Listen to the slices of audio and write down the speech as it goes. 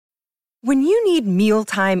When you need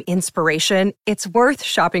mealtime inspiration, it's worth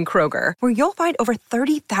shopping Kroger, where you'll find over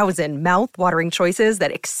 30,000 mouth-watering choices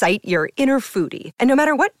that excite your inner foodie. And no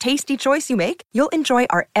matter what tasty choice you make, you'll enjoy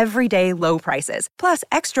our everyday low prices, plus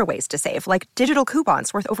extra ways to save, like digital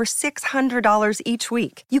coupons worth over $600 each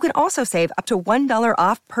week. You can also save up to $1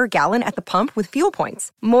 off per gallon at the pump with fuel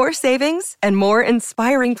points. More savings and more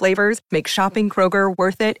inspiring flavors make shopping Kroger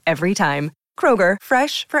worth it every time. Kroger,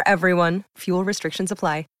 fresh for everyone. Fuel restrictions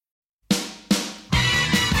apply.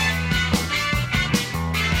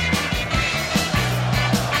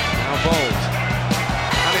 Bold.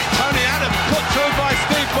 And it's Tony Adams put through by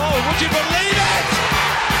Steve Bold. Would you believe it?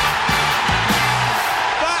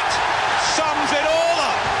 That sums it all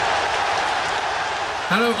up.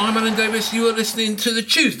 Hello, I'm Alan Davis. You are listening to the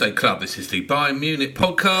Tuesday Club. This is the Bayern Munich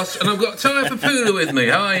podcast, and I've got Ty Papula with me.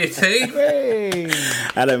 How are you, T? Hey.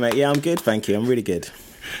 Hello, mate. Yeah, I'm good, thank you. I'm really good.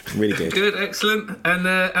 Good, excellent.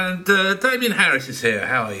 And Damien Harris is here.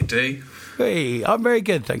 How are you, D? Hey, I'm very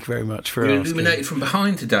good, thank you very much for You're asking. illuminated from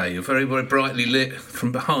behind today. You're very, very brightly lit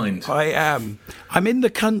from behind. I am. I'm in the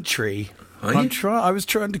country. Are you? I was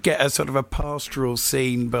trying to get a sort of a pastoral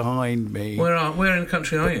scene behind me. Where in the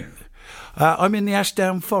country are you? I'm in the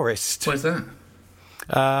Ashdown Forest. Where's that?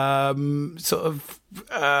 Sort of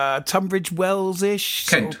Tunbridge Wells-ish.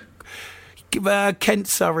 Kent. Kent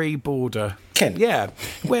Surrey border. Kent? Yeah.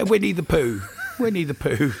 Where Winnie the Pooh. Winnie the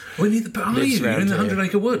Pooh. Winnie the Pooh. Are you? You're in the 100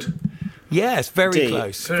 Acre Wood. Yes, very D,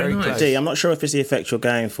 close. very nice. Close. D, I'm not sure if it's the effect you're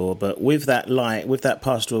going for, but with that light, with that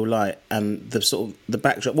pastoral light and the sort of the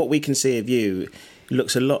backdrop, what we can see of you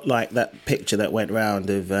looks a lot like that picture that went round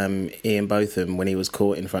of Ian Botham when he was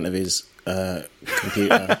caught in front of his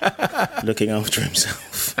computer looking after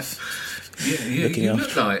himself. You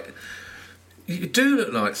do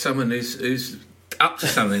look like someone who's up to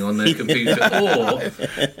something on their computer, or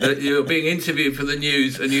that you're being interviewed for the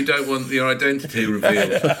news and you don't want your identity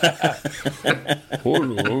revealed.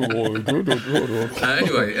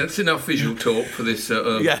 Anyway, that's enough visual talk for this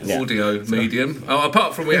audio medium. Oh,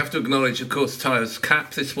 apart from we have to acknowledge, of course, Tyler's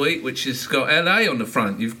cap this week, which has got LA on the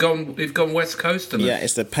front. You've gone West Coast, Yeah,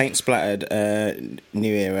 it's the paint splattered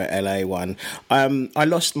New Era LA one. I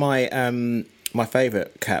lost my my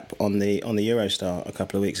favourite cap on the Eurostar a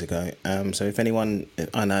couple of weeks ago. So if anyone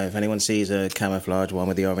sees a camouflage one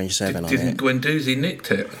with the orange 7 on it, didn't Guendouzi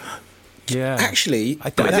nicked it? Yeah. Actually,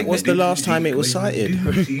 that was the last time it was sighted.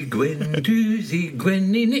 Guendouzi,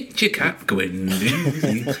 he nicked your cap,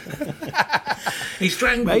 Guendouzi. He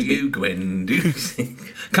strangled you, Guendouzi.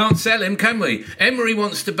 Can't sell him, can we? Emery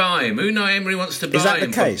wants to buy him. Unai Emery wants to buy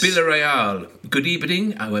him from Villarreal. Good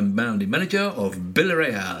evening, I am the manager of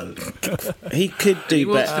Villarreal. He could do better. He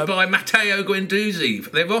wants to buy Matteo Guendouzi.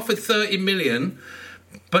 They've offered 30 million.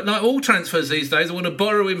 But like all transfers these days, they want to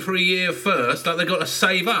borrow him for a year first. Like they've got to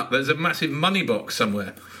save up. There's a massive money box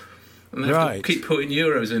somewhere. And they have to keep putting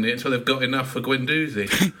euros in it until they've got enough for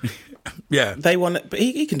Guendouzi. Yeah. They want, but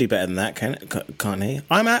he can do better than that, can't he?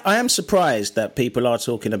 I am surprised that people are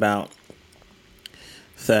talking about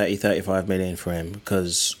 35 million for him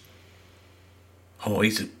because... Oh,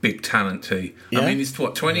 he's a big talent, too. Yeah? I mean, he's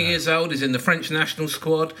 20 years old, he's in the French national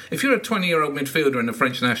squad. If you're a 20-year-old midfielder in the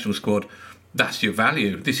French national squad, that's your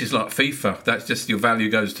value. This is like FIFA. That's just your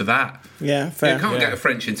value goes to that. Yeah, fair. You can't get a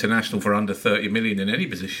French international for under 30 million in any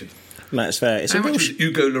position. No, that's fair. How much is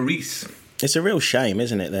Hugo Lloris? It's a real shame,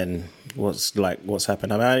 isn't it? Then what's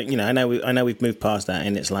happened? I mean, I know we've moved past that,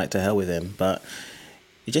 and it's like to hell with him. But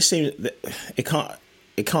it just seems that it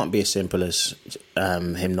can't be as simple as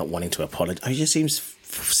him not wanting to apologise. It just seems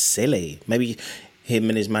silly. Maybe him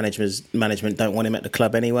and his management don't want him at the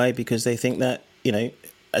club anyway because they think that, you know,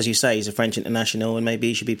 as you say, he's a French international and maybe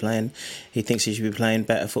he should be playing. He thinks he should be playing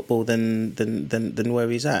better football than where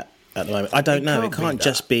he's at the moment. I don't know. It can't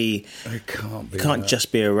just be. It can't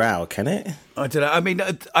just be a row, can it? I don't know. I mean,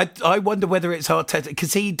 I wonder whether it's Arteta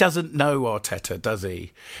because he doesn't know Arteta, does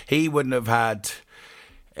he? He wouldn't have had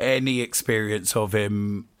any experience of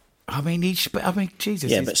him. I mean, Jesus,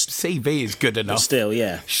 his CV is good enough. But still,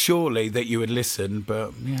 yeah. Surely that you would listen,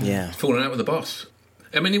 but yeah. Falling out with the boss.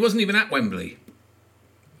 I mean, he wasn't even at Wembley.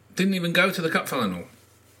 Didn't even go to the cup final.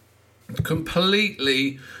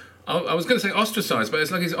 Completely, I was going to say ostracised, but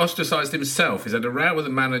it's like he's ostracised himself. He's had a row with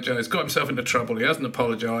the manager. He's got himself into trouble. He hasn't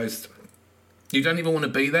apologised. You don't even want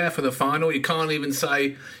to be there for the final. You can't even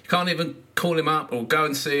call him up or go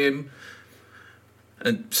and see him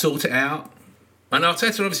and sort it out. And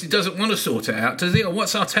Arteta obviously doesn't want to sort it out, does he? Or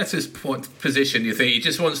what's Arteta's position, you think? He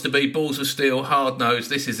just wants to be balls of steel, hard-nosed,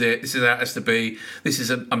 this is it, this is how it has to be,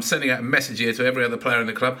 I'm sending out a message here to every other player in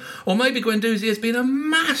the club. Or maybe Guendouzi has been a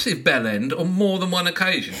massive bellend on more than one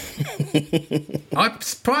occasion. I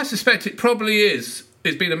suspect it probably is.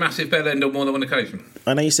 It's been a massive bellend on more than one occasion.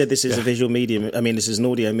 I know you said this is a visual medium. I mean, this is an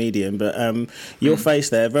audio medium, but your face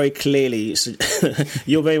there very clearly,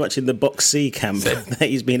 you're very much in the box C camp that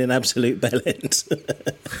he's been an absolute bellend.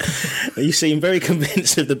 You seem very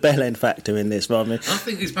convinced of the bellend factor in this, Rob. I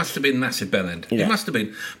think this must have been massive bellend. Yeah. It must have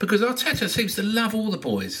been. Because Arteta seems to love all the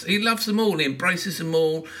boys. He loves them all. He embraces them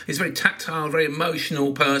all. He's a very tactile, very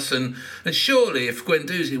emotional person. And surely if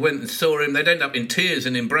Guendouzi went and saw him, they'd end up in tears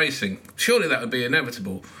and embracing. Surely that would be inevitable.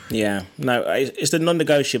 Yeah, no, it's the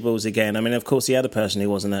non-negotiables again. I mean, of course, the other person who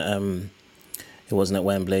wasn't at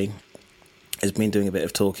Wembley has been doing a bit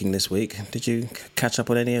of talking this week. Did you catch up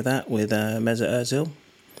on any of that with Mesut Ozil?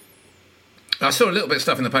 I saw a little bit of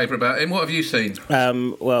stuff in the paper about him. What have you seen?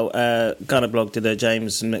 Gunner Blog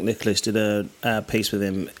James McNicholas did a piece with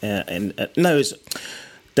him. It's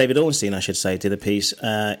David Ornstein, I should say, did a piece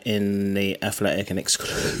in the Athletic, an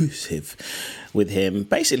exclusive with him,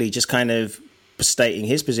 basically just kind of stating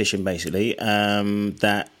his position, basically,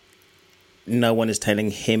 that no one is telling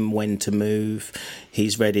him when to move.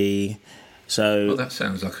 He's ready. So, well, that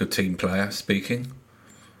sounds like a team player speaking.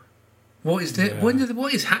 What is that? Yeah.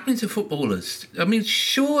 What is happening to footballers? I mean,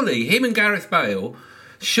 surely him and Gareth Bale,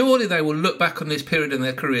 surely they will look back on this period in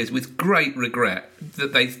their careers with great regret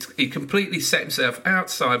that he completely set himself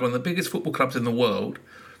outside one of the biggest football clubs in the world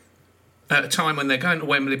at a time when they're going to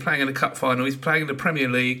Wembley, playing in a cup final. He's playing in the Premier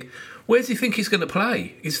League. Where does he think he's going to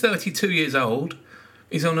play? He's 32 years old.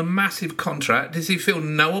 He's on a massive contract. Does he feel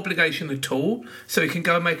no obligation at all so he can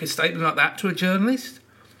go and make a statement like that to a journalist?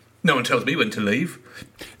 No one tells me when to leave.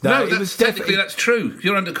 No, technically that's true.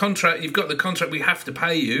 You're under contract. You've got the contract. We have to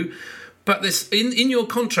pay you. But this in your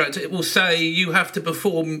contract, it will say you have to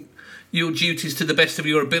perform your duties to the best of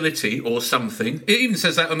your ability or something. It even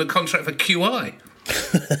says that on the contract for QI.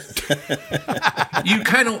 You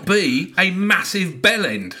cannot be a massive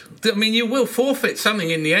bellend. I mean, you will forfeit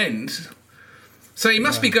something in the end. So he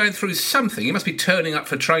must be going through something. He must be turning up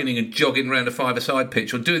for training and jogging around a five-a-side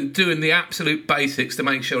pitch or doing the absolute basics to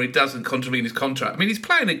make sure he doesn't contravene his contract. I mean, he's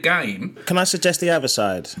playing a game. Can I suggest the other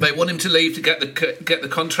side? They want him to leave to get the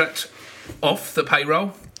contract off the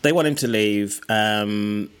payroll. They want him to leave.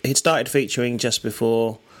 He'd started featuring just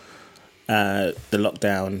before the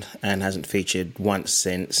lockdown and hasn't featured once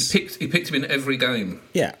since. He picked him in every game.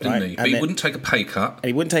 Yeah, didn't right. he? But he wouldn't take a pay cut.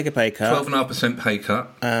 He wouldn't take a pay cut. 12.5% pay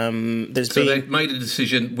cut. They made a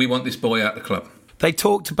decision. We want this boy out of the club. They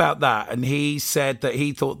talked about that, and he said that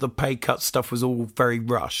he thought the pay cut stuff was all very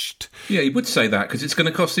rushed. Yeah, he would say that because it's going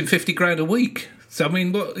to cost him $50,000 a week. So I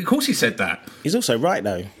mean, of course he said that. He's also right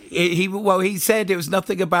though. He said it was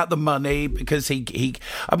nothing about the money because I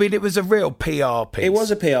mean, it was a real PR piece. It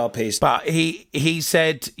was a PR piece. But he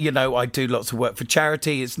said, I do lots of work for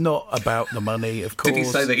charity. It's not about the money, of course. Did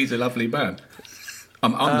he say that he's a lovely man?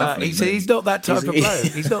 I'm lovely. He said he's not that type of player.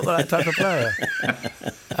 He's not that type of player.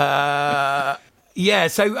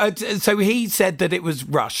 So he said that it was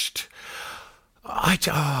rushed.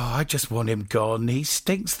 I just want him gone. He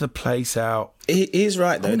stinks the place out. He's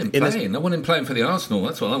right though. I want him playing for the Arsenal.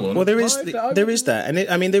 That's what I want. Well, there is that,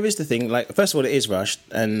 and there is the thing. Like, first of all, it is rushed,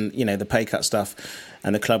 and the pay cut stuff,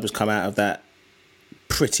 and the club has come out of that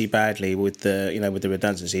pretty badly with the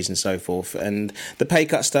redundancies and so forth, and the pay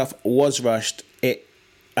cut stuff was rushed.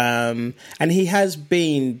 And he has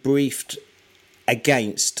been briefed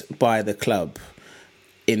against by the club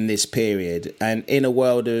in this period, and in a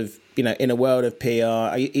world of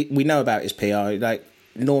PR, we know about his PR. Like,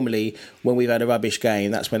 normally when we've had a rubbish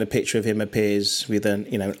game, that's when a picture of him appears with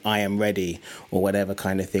an I am ready or whatever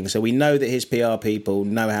kind of thing. So we know that his PR people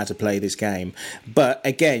know how to play this game. But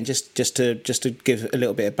again, just to give a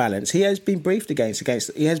little bit of balance, he has been briefed against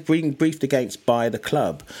by the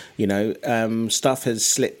club. Stuff has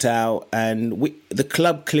slipped out, and the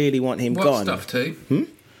club clearly want him gone. What stuff, T?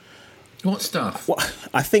 What stuff? Well,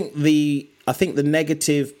 I think the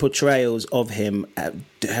negative portrayals of him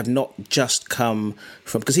have not just come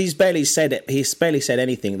from, because he's barely said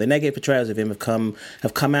anything. The negative portrayals of him have come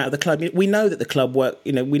out of the club. We know that the club work.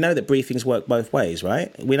 We know that briefings work both ways,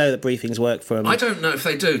 right? We know that briefings work from. I don't know if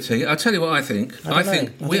they do, T. I'll tell you what I think. I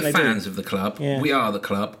think we're fans of the club. Yeah. We are the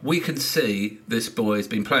club. We can see this boy's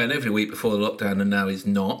been playing every week before the lockdown, and now he's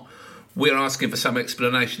not. We're asking for some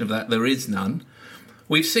explanation of that. There is none.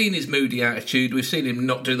 We've seen his moody attitude. We've seen him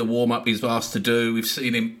not do the warm-up he's asked to do. We've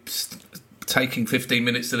seen him taking 15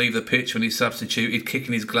 minutes to leave the pitch when he's substituted,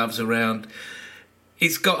 kicking his gloves around.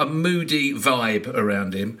 He's got a moody vibe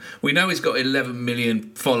around him. We know he's got 11 million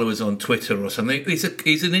followers on Twitter or something.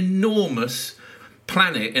 He's an enormous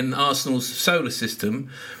planet in Arsenal's solar system.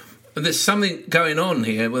 And there's something going on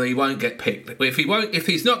here where he won't get picked. If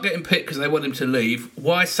he's not getting picked because they want him to leave,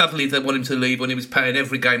 why suddenly they want him to leave when he was paying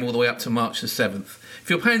every game all the way up to March the 7th? If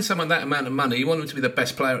you're paying someone that amount of money, you want him to be the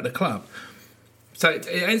best player at the club. So it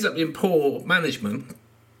ends up being poor management.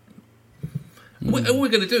 All we're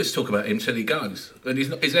going to do is talk about him till he goes. And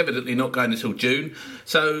he's evidently not going until June.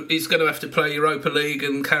 So he's going to have to play Europa League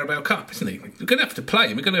and Carabao Cup, isn't he? We're going to have to play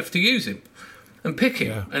him. We're going to have to use him and pick him.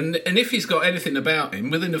 Yeah. And if he's got anything about him,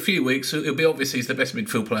 within a few weeks, it'll be obvious he's the best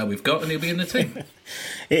midfield player we've got and he'll be in the team.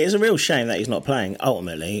 It is a real shame that he's not playing,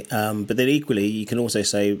 ultimately. But then equally, you can also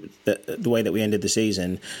say that the way that we ended the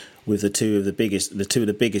season with the two of the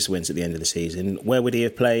biggest wins at the end of the season, where would he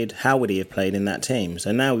have played? How would he have played in that team?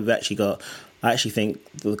 So now we've actually got... I actually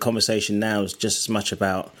think the conversation now is just as much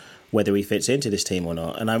about whether he fits into this team or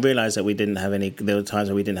not. And I realise that there were times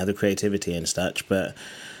where we didn't have the creativity and such,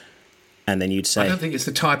 and then you'd say... I don't think it's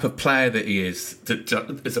the type of player that he is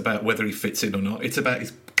that is about whether he fits in or not. It's about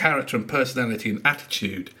his character and personality and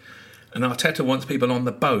attitude. And Arteta wants people on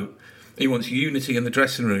the boat. He wants unity in the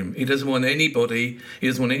dressing room. He doesn't want anybody. He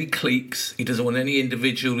doesn't want any cliques. He doesn't want any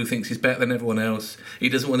individual who thinks he's better than everyone else. He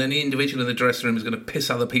doesn't want any individual in the dressing room who's going to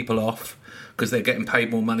piss other people off because they're getting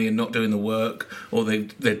paid more money and not doing the work, or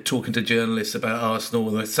they're talking to journalists about Arsenal,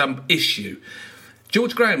 or there's some issue.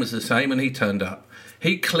 George Graham was the same when he turned up.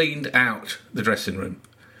 He cleaned out the dressing room.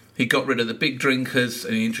 He got rid of the big drinkers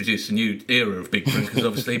and he introduced a new era of big drinkers,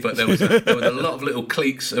 obviously, but there was a lot of little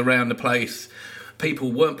cliques around the place.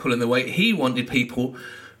 People weren't pulling the weight. He wanted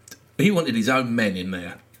his own men in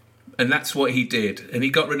there. And that's what he did. And he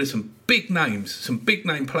got rid of some big name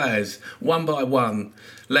players, one by one,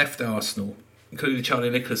 left Arsenal, including Charlie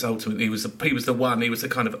Nicholas ultimately. He was the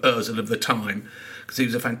kind of Ozil of the time, because he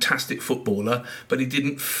was a fantastic footballer, but he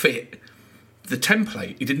didn't fit the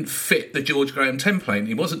template. He didn't fit the George Graham template.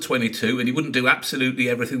 He wasn't 22 and he wouldn't do absolutely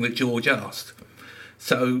everything that George asked.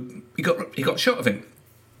 So he got shot of him.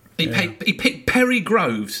 He picked Perry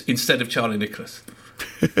Groves instead of Charlie Nicholas.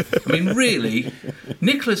 I mean, really,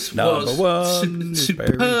 Nicholas was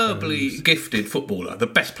superbly gifted footballer, the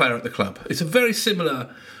best player at the club. It's a very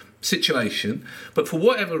similar situation, but for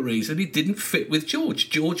whatever reason, he didn't fit with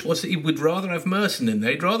George. He would rather have Merson in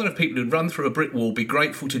there. He'd rather have people who'd run through a brick wall be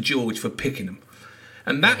grateful to George for picking them.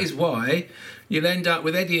 And that is why you'll end up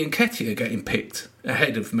with Eddie Nketiah getting picked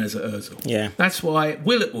ahead of Mesut Ozil. Yeah. That's why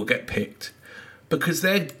Willett will get picked, because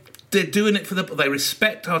they're doing it they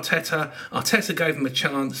respect Arteta. Arteta gave them a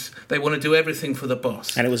chance. They want to do everything for the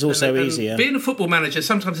boss. And it was also easier. Being a football manager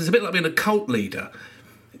sometimes is a bit like being a cult leader.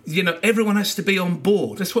 You know, everyone has to be on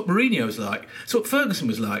board. That's what Mourinho's like. That's what Ferguson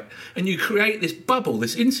was like. And you create this bubble,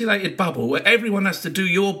 this insulated bubble, where everyone has to do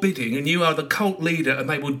your bidding, and you are the cult leader, and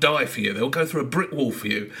they will die for you. They'll go through a brick wall for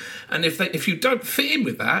you. And if you don't fit in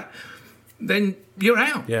with that, then you're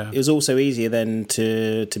out. Yeah. It was also easier then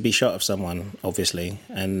to be shot of someone, obviously,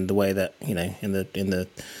 and the way that, you know, in the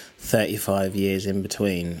 35 years in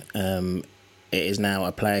between, it is now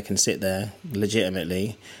a player can sit there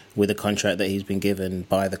legitimately with a contract that he's been given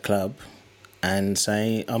by the club and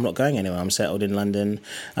say, I'm not going anywhere, I'm settled in London.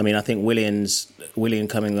 I mean, I think Willian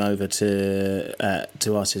coming over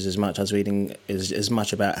to us is as much as reading is as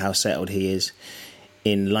much about how settled he is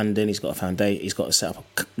in London. He's got a foundation. He's got to set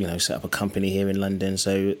up a company here in London.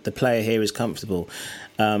 So the player here is comfortable.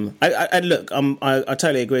 I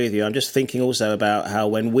totally agree with you. I'm just thinking also about how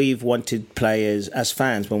when we've wanted players as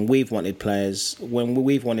fans, when we've wanted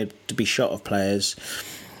to be shot of players,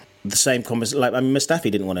 the same conversation. Like, I mean,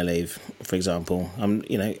 Mustafi didn't want to leave, for example. And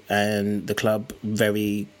the club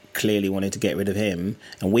very clearly wanted to get rid of him,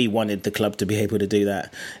 and we wanted the club to be able to do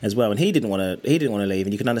that as well. And he didn't want to leave,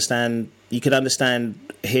 and you could understand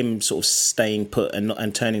him sort of staying put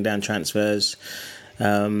and turning down transfers.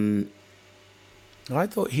 I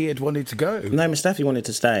thought he had wanted to go. No, Mustafi wanted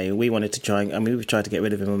to stay. We wanted to try. I mean, we've tried to get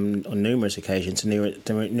rid of him on numerous occasions, to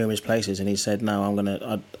numerous places, and he said, "No, I'm going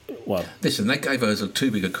to." Listen, they gave Ozil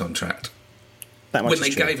too big a contract. That much when they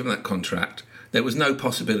gave him that contract, there was no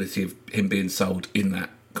possibility of him being sold in that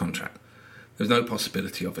contract. There's no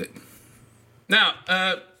possibility of it. Now,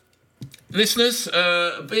 Listeners,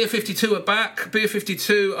 Beer 52 are back. Beer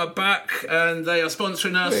 52 are back, and they are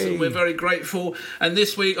sponsoring us, and we're very grateful. And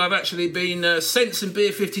this week I've actually been sent some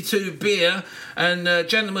Beer 52 beer, and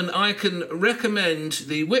gentlemen, I can recommend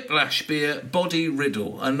the Whiplash beer Body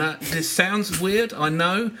Riddle. And this sounds weird, I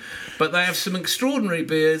know, but they have some extraordinary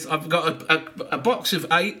beers. I've got a box of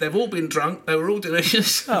 8. They've all been drunk. They were all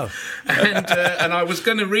delicious. Oh. And I was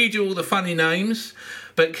going to read you all the funny names,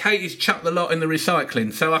 but Katie's chucked the lot in the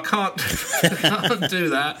recycling, so I can't do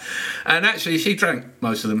that. And actually, she drank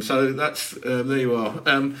most of them, so that's there you are.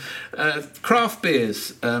 Craft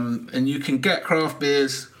beers, and you can get craft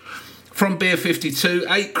beers from Beer 52,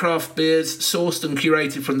 8 craft beers sourced and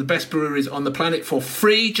curated from the best breweries on the planet for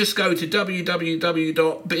free. Just go to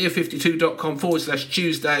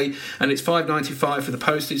www.beer52.com/Tuesday, and it's $5.95 for the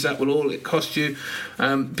postage. That will all it cost you.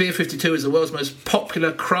 Beer 52 is the world's most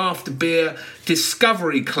popular craft beer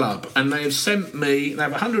discovery club, and they have sent me, they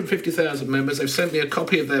have 150,000 members, they've sent me a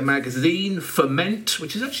copy of their magazine, Ferment,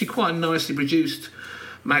 which is actually quite a nicely produced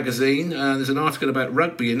magazine. There's an article about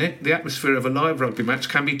rugby in it. The atmosphere of a live rugby match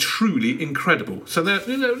can be truly incredible. So they're a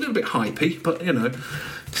little bit hypey, but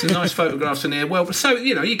some nice photographs in here. Well, so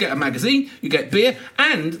you get a magazine, you get beer,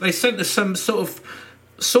 and they sent us some sort of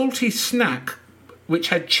salty snack which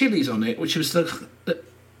had chilies on it, which was I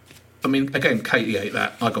mean, again, Katie ate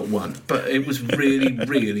that. I got one, but it was really,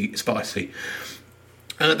 really spicy.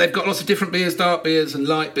 They've got lots of different beers, dark beers and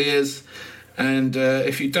light beers, and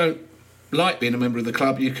if you don't like being a member of the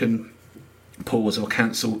club, you can pause or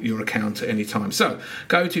cancel your account at any time. So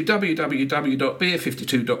go to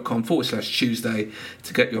www.beer52.com/Tuesday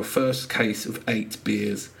to get your first case of 8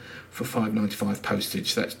 beers for $5.95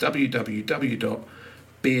 postage. That's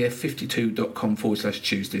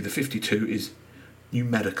www.beer52.com/Tuesday. The 52 is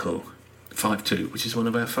numerical 52, which is one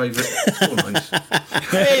of our favourite scorelines.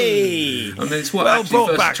 Hey! And it's what Well actually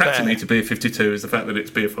brought first back attracted there. me to Beer 52 is the fact that it's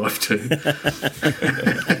Beer 52.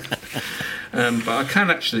 But I can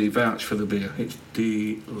actually vouch for the beer. It's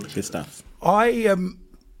delicious. Good stuff.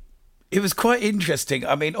 It was quite interesting.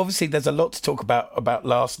 I mean, obviously, there's a lot to talk about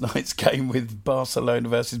last night's game with Barcelona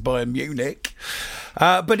versus Bayern Munich.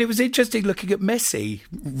 But it was interesting looking at Messi,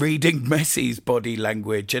 reading Messi's body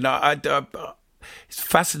language. And it's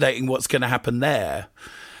fascinating what's going to happen there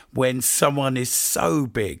when someone is so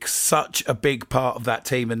big, such a big part of that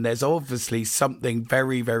team. And there's obviously something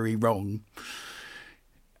very, very wrong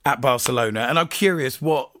at Barcelona. And I'm curious,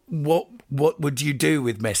 what would you do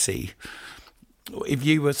with Messi if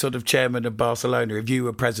you were sort of chairman of Barcelona, if you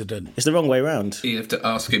were president? It's the wrong way round. You have to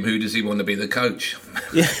ask him, who does he want to be the coach?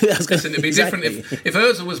 Yeah, Listen, it'd be exactly. different if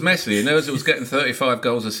Ozil was Messi and Ozil was getting 35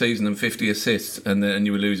 goals a season and 50 assists, and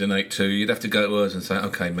you were losing 8-2. You'd have to go to Ozil and say,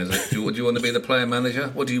 "Okay, Messi, do you want to be the player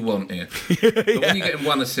manager? What do you want here?" But when you're getting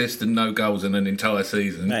 1 assist and no goals in an entire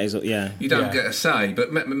season, That is, yeah. you don't get a say.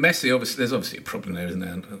 But Messi, obviously, there's obviously a problem there, isn't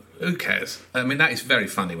there? And who cares? I mean, that is very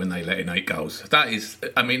funny when they let in 8 goals. That is,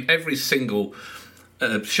 I mean, every single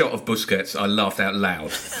shot of Busquets, I laughed out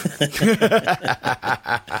loud.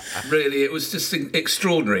 Really, it was just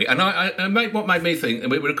extraordinary. And what made me think,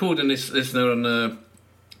 and we were recording this on the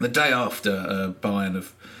day after Bayern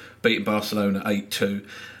have beaten Barcelona 8-2.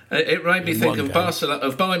 It made me think of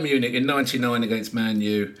Bayern Munich in '99 against Man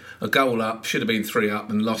U, a goal up, should have been 3 up,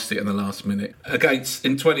 and lost it in the last minute.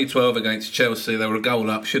 In 2012 against Chelsea, they were a goal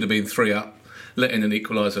up, should have been 3 up, let in an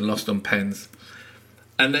equaliser, lost on pens.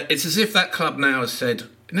 And it's as if that club now has said,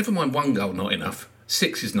 never mind 1 goal, not enough.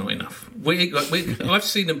 6 is not enough. I've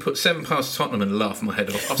seen them put 7 past Tottenham and laugh my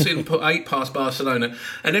head off. I've seen them put 8 past Barcelona.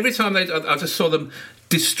 And every time I just saw them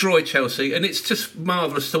destroy Chelsea, and it's just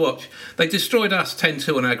marvellous to watch. They destroyed us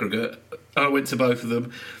 10-2 on aggregate. I went to both of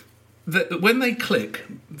them. When they click,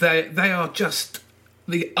 they are just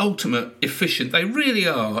the ultimate efficient. They really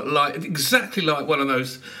are exactly like one of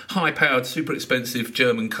those high-powered, super expensive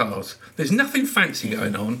German cars. There's nothing fancy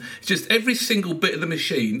going on. It's just every single bit of the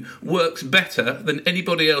machine works better than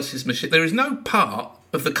anybody else's machine. There is no part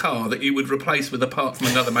of the car that you would replace with a part from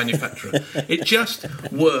another manufacturer. It just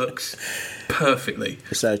works perfectly.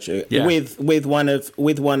 So true. Yeah. With one of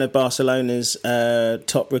Barcelona's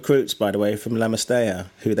top recruits, by the way, from La Masia,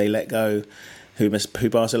 who they let go. Who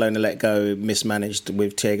Barcelona let go, mismanaged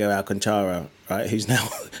with Thiago Alcantara, right? Who's now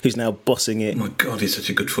bossing it. Oh my God, he's such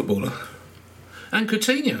a good footballer. And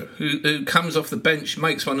Coutinho, who comes off the bench,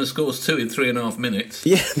 makes one and scores 2 in 3.5 minutes.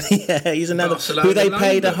 Yeah, he's another Barcelona who they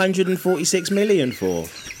paid London. 146 million for.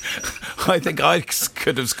 I think I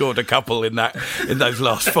could have scored a couple in those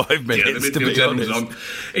last 5 minutes. The to midfield be general's honest, on.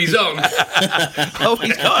 He's on. oh,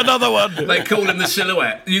 he's got another one. They call him the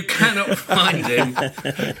silhouette. You cannot find him.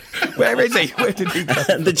 Where is he? Where did he go?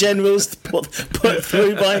 The general's put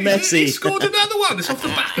through by Messi. He scored another one. It's off the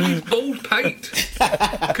back of his bald pate.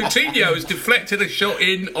 Coutinho has deflected a shot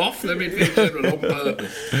off the midfield general on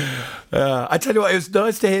purpose. I tell you what, it was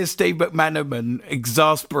nice to hear Steve McManaman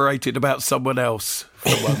exasperated about someone else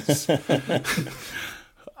for once.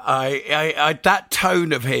 I that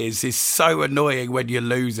tone of his is so annoying when you're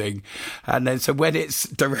losing, and then so when it's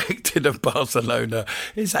directed at Barcelona,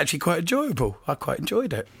 it's actually quite enjoyable. I quite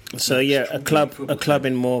enjoyed it. So yeah, a club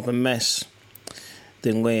in more of a mess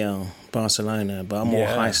than we are, Barcelona, but a more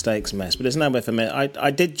high stakes mess. But there's nowhere for me. I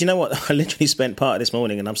did. You know what? I literally spent part of this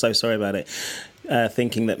morning, and I'm so sorry about it,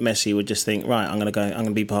 thinking that Messi would just think, right, I'm going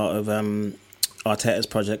to be part of Arteta's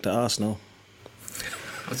project at Arsenal.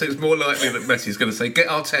 I think it's more likely that Messi's going to say, get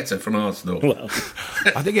Arteta from Arsenal. Well,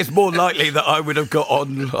 I think it's more likely that I would have got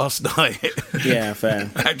on last night. Yeah, fair.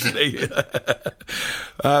 Actually.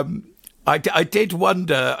 I did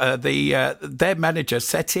wonder, their manager,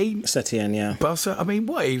 Setien, yeah. Barca, I mean,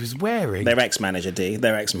 what he was wearing. Their ex-manager,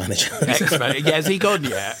 Their ex-manager. Ex-manager. Yeah, has he gone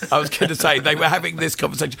yet? I was going to say, they were having this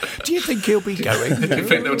conversation. Do you think he'll be going? Do you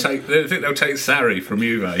think they'll take Sarri from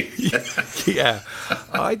Juve? Yeah.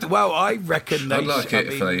 I reckon they... I'd like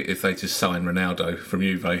it if they just sign Ronaldo from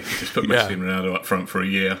Juve. Just put Messi and Ronaldo up front for a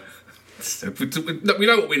year. We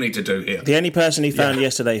know what we need to do here. The only person he found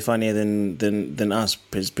yesterday funnier than us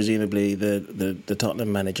is presumably the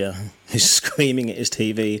Tottenham manager who's screaming at his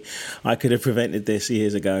TV, I could have prevented this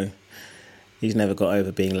years ago. He's never got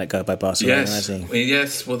over being let go by Barcelona, has he?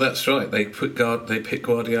 Yes, well, that's right. They picked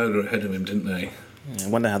Guardiola ahead of him, didn't they? I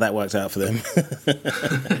wonder how that works out for them.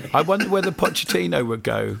 I wonder whether Pochettino would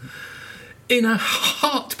go. In a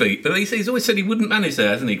heartbeat. But he's always said he wouldn't manage there,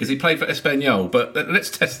 hasn't he? Because he played for Espanyol. But let's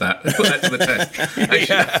test that. Let's put that to the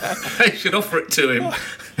test. They should offer it to him.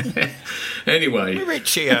 Anyway.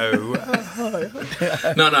 Mauricio.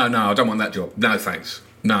 No, I don't want that job. No, thanks.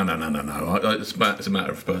 No. It's a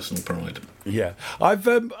matter of personal pride. Yeah.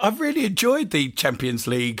 I've really enjoyed the Champions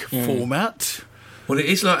League format. Well, it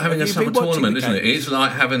is like having a summer tournament, isn't it? It is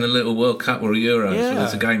like having a little World Cup or a Euros. Yeah.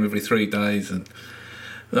 There's a game every 3 days and...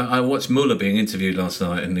 I watched Muller being interviewed last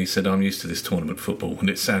night, and he said, "I'm used to this tournament football," and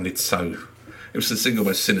it sounded so. It was the single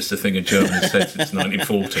most sinister thing a German has said since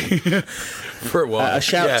 1940. For a while. A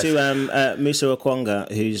shout to Musa Okwonga,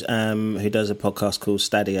 who does a podcast called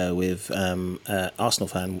Stadio with Arsenal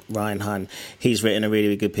fan Ryan Hunn. He's written a really,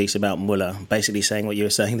 really good piece about Muller, basically saying what you were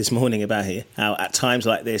saying this morning about how at times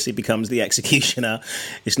like this he becomes the executioner.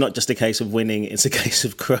 It's not just a case of winning, it's a case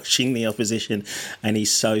of crushing the opposition, and he's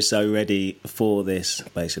so judy for this,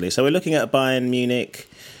 basically. So we're looking at a Bayern Munich.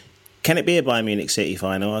 Can it be a Bayern Munich City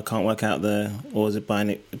final? I can't work out or is it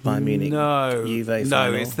Bayern Munich Juve final?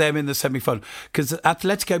 No, it's them in the semi-final. Because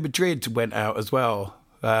Atletico Madrid went out as well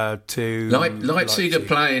to... Leipzig are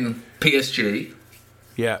playing PSG.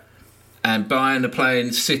 Yeah. And Bayern are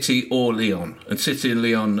playing City or Lyon. And City and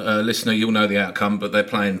Lyon, listener, you'll know the outcome, but they're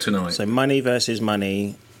playing tonight. So money versus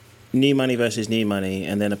money, new money versus new money,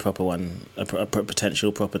 and then a proper one, a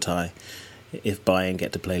potential proper tie. If Bayern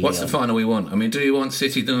get to play Lyon. What's the final we want? I mean, do you want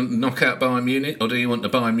City to knock out Bayern Munich, or do you want the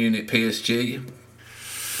Bayern Munich PSG?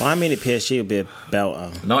 Bayern Munich PSG would be a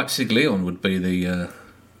belter. Leipzig Lyon would be the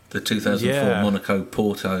 2004 Monaco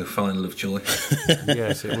Porto final of choice.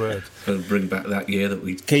 Yes, it would. Bring back that year that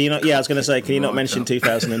we. Can you not? Yeah, I was going to say, can you not mention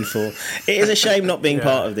 2004? It is a shame not being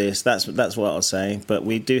part of this. That's what I'll say. But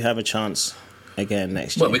we do have a chance. Again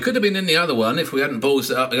next year. Well, we could have been in the other one if we hadn't ballsed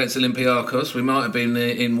it up against Olympiacos. We might have been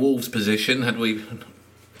in Wolves' position had we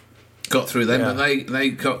got through them, but they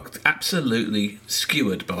got absolutely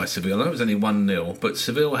skewered by Seville. It was only 1-0, but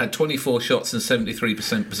Seville had 24 shots and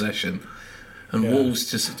 73% possession, and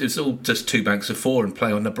Wolves it was all just 2 banks of 4 and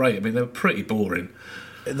play on the break. I mean, they were pretty boring.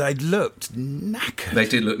 They looked knackered. They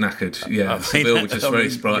did look knackered, yeah. Seville were just very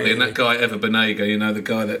sprightly, really. And that guy Ever Banega, the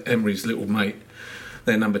guy that Emery's little mate.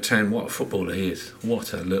 Their number 10, what a footballer he is.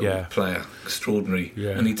 What a little player. Extraordinary.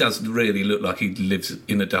 Yeah. And he does really look like he lives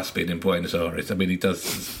in a dustbin in Buenos Aires. I mean, he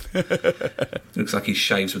does. Looks like he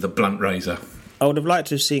shaves with a blunt razor. I would have liked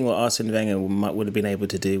to have seen what Arsene Wenger would have been able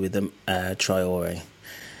to do with Traoré.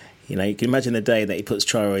 You can imagine the day that he puts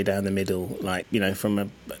Traoré down the middle, from a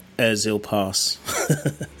Ozil pass.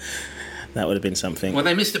 That would have been something. Well,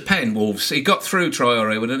 they missed a pen, Wolves. He got through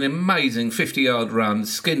Traoré with an amazing 50-yard run,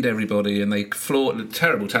 skinned everybody, and they floored a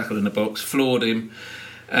terrible tackle in the box, floored him.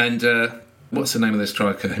 And what's the name of their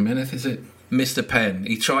striker? Jimenez, is it? missed a pen.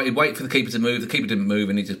 He'd wait for the keeper to move. The keeper didn't move,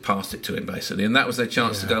 and he just passed it to him basically. And that was their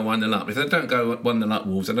chance to go 1-0 up. If they don't go 1-0 up,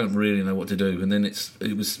 Wolves, I don't really know what to do. And then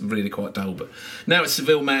it was really quite dull. But now it's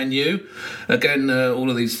Seville Man U. Again, all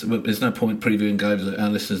of these. Well, there's no point previewing games that our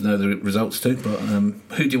listeners know the results to. But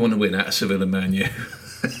who do you want to win out of Seville and Man U?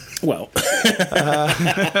 Well,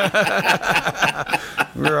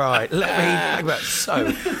 right. Let me.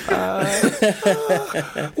 So,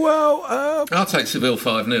 I'll take Seville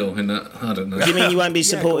 5-0 in that. I don't know. do you mean you won't be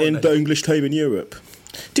supporting the English team in Europe?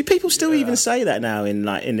 Do people still even say that now in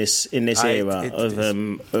this era of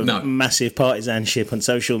No. massive partisanship on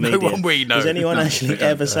social media? No one we know. Does anyone actually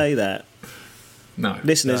ever say that? No.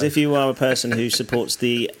 Listeners, if you are a person who supports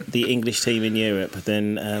the English team in Europe,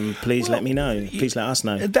 then please let me know. Please let us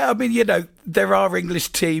know. I mean, there are English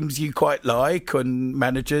teams you quite like and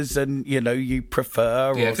managers, and you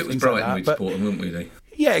prefer. Yeah, or if it was things Brighton, like we'd that, support them, wouldn't we? Lee?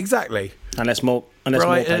 Yeah, exactly. Unless more plays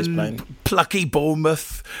Brighton, playing. plucky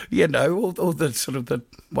Bournemouth, all the sort of the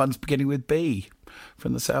ones beginning with B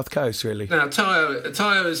from the south coast, really. Now,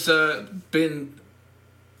 Tayo has been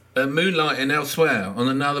moonlighting elsewhere on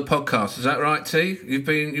another podcast. Is that right, T?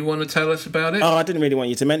 You want to tell us about it? Oh, I didn't really want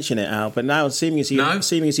you to mention it, Al, but now, seeming as you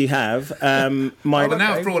have, now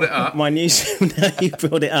I've brought it up. My new, now you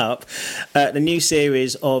brought it up. The new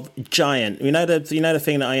series of Giant. You know the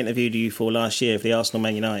thing that I interviewed you for last year for the Arsenal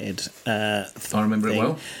Man United. I remember it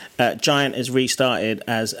well. Giant has restarted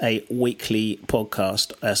as a weekly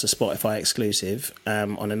podcast as a Spotify exclusive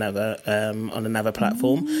on another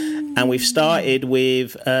platform, and we've started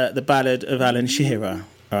with the Ballad of Alan Shearer.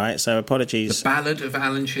 All right, so apologies. The Ballad of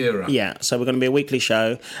Alan Shearer. Yeah, so we're going to be a weekly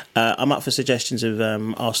show. I'm up for suggestions of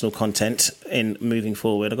Arsenal content in moving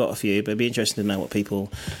forward. I've got a few, but it'd be interesting to know what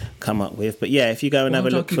people come up with. But yeah, if you go and have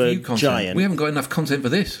a look for Giant. We haven't got enough content for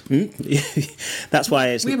this. That's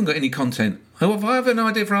why we haven't got any content. If I have an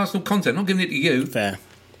idea for Arsenal content, I'm not giving it to you. Fair.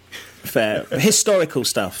 Historical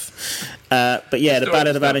stuff. But yeah, the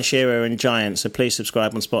Ballad of Alan Shearer and Giant. So please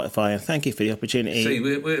subscribe on Spotify. And thank you for the opportunity. See,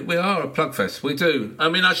 we are a plug fest. We do. I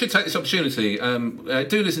mean, I should take this opportunity.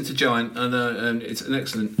 Do listen to Giant, and it's an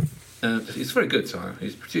excellent. It's very good, Tyre.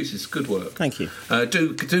 He produces good work. Thank you.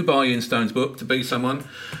 Do buy Ian Stone's book, To Be Someone,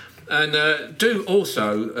 and do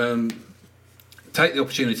also take the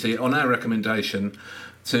opportunity on our recommendation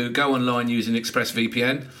to go online using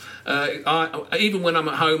ExpressVPN. Even when I'm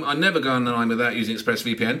at home, I never go online without using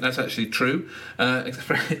ExpressVPN. That's actually true.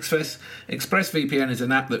 ExpressVPN is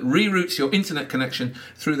an app that reroutes your internet connection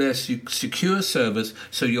through their secure servers,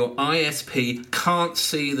 so your ISP can't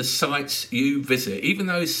see the sites you visit. Even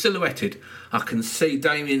though it's silhouetted, I can see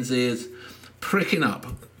Damien's ears pricking up.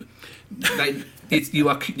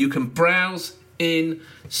 You can browse in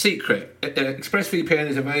secret. ExpressVPN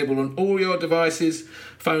is available on all your devices,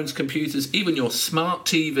 phones, computers, even your smart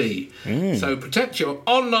TV. So protect your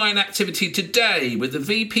online activity today with the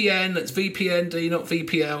VPN. That's VPND, not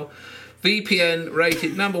VPL. VPN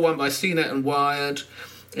rated #1 by CNET and Wired.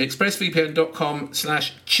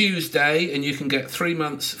 expressvpn.com/Tuesday, and you can get 3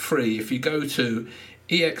 months free if you go to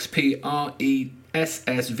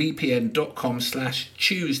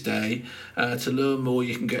expressvpn.com/Tuesday to learn more.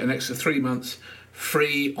 You can get an extra 3 months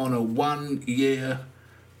free on a 1-year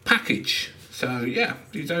package. So yeah,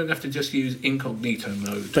 you don't have to just use incognito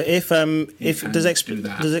mode. But does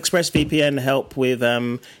ExpressVPN help with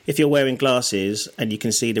if you're wearing glasses and you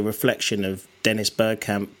can see the reflection of Dennis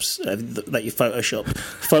Bergkamp's that you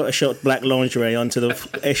photoshopped black lingerie onto the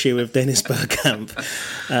issue of Dennis Bergkamp?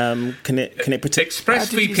 Can it protect?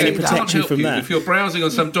 ExpressVPN can't help you if you're browsing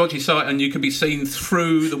on some dodgy site and you can be seen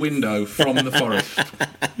through the window from the forest.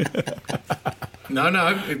 No,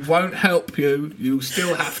 it won't help you. You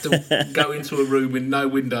still have to go into a room with no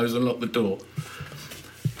windows and lock the door.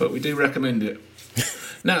 But we do recommend it.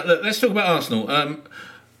 Now, look, let's talk about Arsenal.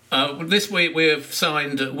 This week we have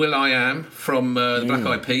signed will.i.am from the Black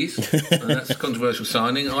Eyed Peas. That's a controversial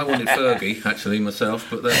signing. I wanted Fergie, actually, myself,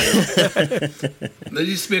 but there we are. There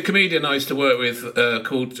used to be a comedian I used to work with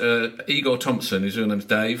called Igor Thompson, whose real name's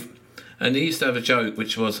Dave. And he used to have a joke,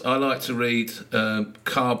 which was, I like to read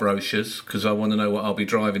car brochures because I want to know what I'll be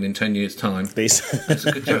driving in 10 years' time. That's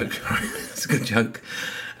a good joke. It's a good joke.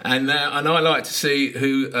 And I like to see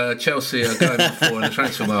who Chelsea are going off for in the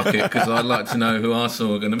transfer market because I'd like to know who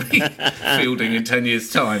Arsenal are going to be fielding in 10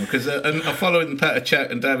 years' time. Because following Petr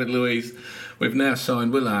Cech and David Luiz, we've now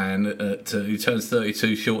signed will.i.am, who turns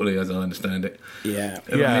 32 shortly, as I understand it. Yeah.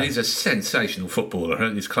 I mean, he's a sensational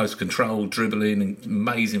footballer. He's close control, dribbling,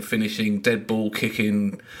 amazing finishing, dead ball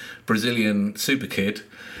kicking, Brazilian super kid.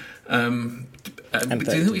 Do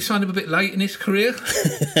you think we signed him a bit late in his career?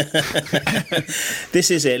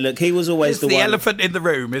 This is it. Look, he was always It's the the one. elephant in the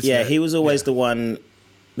room, isn't it? Yeah, he was always the one.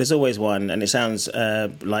 There's always one, and it sounds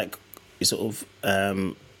like you're sort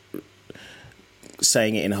of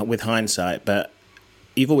saying it with hindsight, but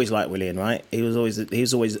you've always liked Willian, right? He was always. Oh,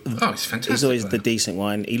 he's fantastic. He's always player. the decent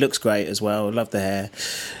one. He looks great as well. Love the hair.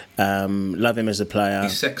 Love him as a player.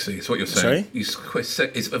 He's sexy. That's what you're saying. Sorry? He's quite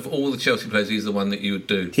of all the Chelsea players, he's the one that you would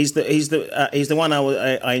do. He's the one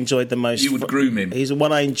I enjoyed the most. You would groom him. He's the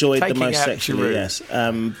one I enjoyed Taking the most out sexually. Giroud.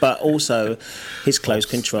 Yes, but also his close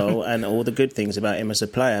control and all the good things about him as a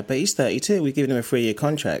player. But he's 32. We've given him a 3-year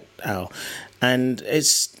contract, Al, and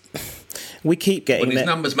we keep getting. Well, his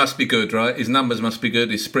numbers must be good, right? His numbers must be good.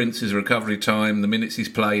 His sprints, his recovery time, the minutes he's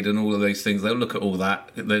played, and all of these things. They'll look at all that.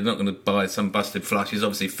 They're not going to buy some busted flush. He's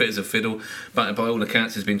obviously fit as a fiddle, but by all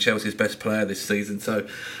accounts, he's been Chelsea's best player this season. So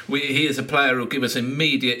he is a player who'll give us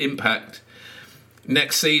immediate impact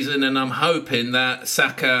next season, and I'm hoping that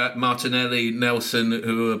Saka, Martinelli, Nelson,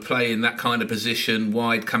 who are playing that kind of position,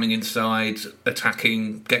 wide, coming inside,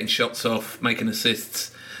 attacking, getting shots off, making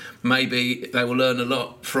assists, maybe they will learn a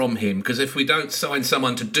lot from him, because if we don't sign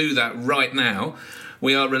someone to do that right now,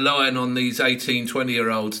 we are relying on these 18,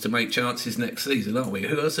 20-year-olds to make chances next season, aren't we?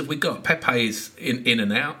 Who else have we got? Pepe is in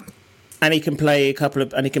and out. And he can play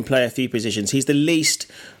a few positions. He's the least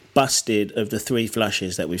busted of the 3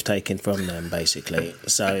 flushes that we've taken from them, basically.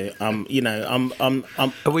 So,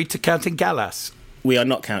 Are we counting Gallas? we are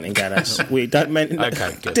not counting Gallas. We don't mention.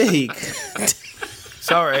 Okay, good. Deek.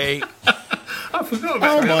 Sorry. I forgot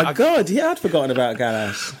about Oh my God! Yeah, I'd forgotten about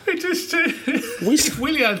Gallas. It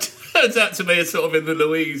Willian turns out to be a sort of in the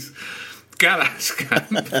Louise Gallas camp.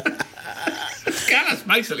 Gallas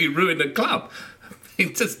basically ruined the club. He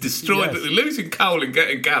just destroyed it. Losing Cole and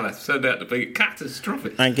getting Gallas turned out to be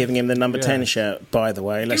catastrophic. And giving him the number 10 shirt, by the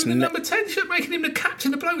way. Let's Giving the number 10 shirt, making him the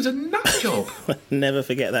captain of the bloke was a nut job. never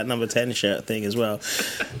forget that number 10 shirt thing as well.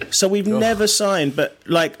 So we've never signed, but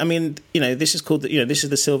this is called this is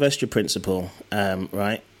the Silvestri principle,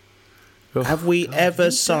 right? Have we ever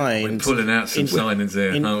signed? We're pulling out some signings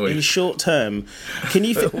here, aren't we? In short term, can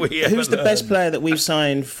you? Who's the best player that we've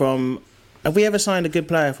signed from? Have we ever signed a good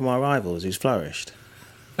player from our rivals who's flourished?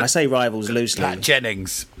 I say rivals loosely. Pat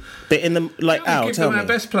Jennings. But in the we Al, give tell them me. our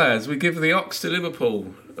best players. We give the Ox to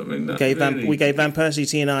Liverpool. I mean, We gave Van Persie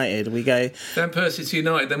to United. We gave Van Persie to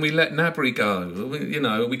United. Then we let Gnabry go.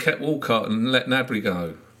 We kept Walcott and let Gnabry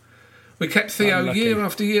go. We kept Theo Unlucky. year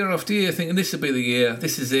after year after year, thinking this will be the year.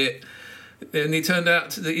 This is it. And he turned out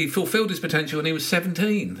that he fulfilled his potential when he was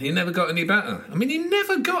 17. He never got any better. I mean, he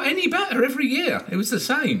never got any better every year. It was the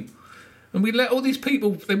same. And we let all these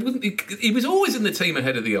people. He was always in the team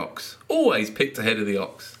ahead of the Ox. Always picked ahead of the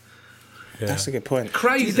Ox. That's a good point.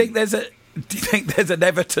 Crazy. Do you think there's an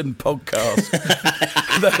Everton podcast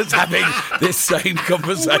that's having this same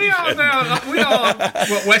conversation? We are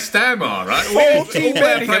what West Ham are, right? 14 all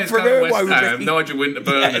their million players for go to West Wembley. Ham. Nigel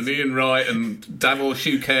Winterburn Yes. and Ian Wright and Davor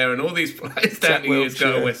Schuker and all these players down the years go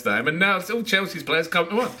to Wiltshire. West Ham, and now it's all Chelsea's players come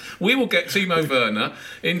to us. We will get Timo Werner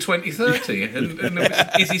in 2030, and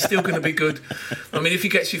is he still going to be good? I mean, if he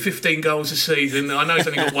gets you 15 goals a season, I know he's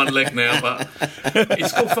only got one leg now, but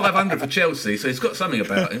he's scored 500 for Chelsea, so he's got something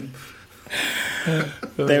about him.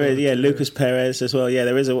 There is, Lucas Perez as well. Yeah,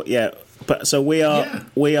 there is But so we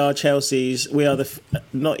are Chelsea's. We are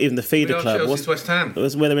not even the feeder We are club. Chelsea's West Ham.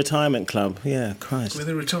 We're the retirement club. Yeah, Christ. We're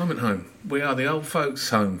the retirement home. We are the old folks'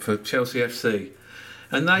 home for Chelsea FC.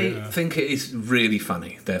 And they think it is really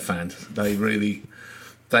funny, their fans.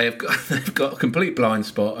 They've got a complete blind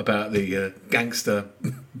spot about the gangster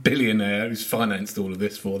billionaire who's financed all of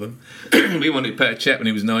this for them. We wanted Petr Cech when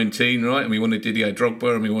he was 19, right? And we wanted Didier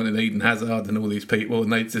Drogba and we wanted Eden Hazard and all these people,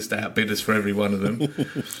 and they just outbid us for every one of them.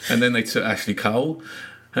 And then they took Ashley Cole,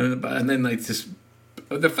 and then they just...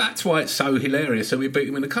 That's why it's so hilarious. So we beat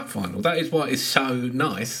them in the cup final. That is why it's so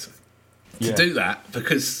nice to do that,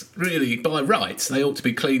 because really, by rights, they ought to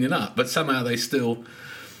be cleaning up, but somehow they still...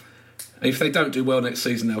 If they don't do well next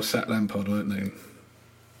season, they'll sack Lampard, won't they?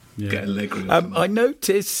 Get Allegri. I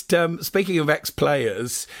noticed, speaking of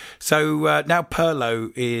ex-players, so now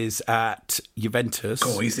Pirlo is at Juventus.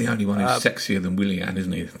 Oh, he's the only one who's sexier than Willian,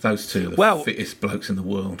 isn't he? Those two are the fittest blokes in the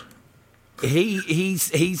world.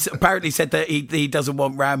 He's apparently said that he doesn't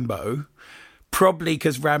want Rambo, probably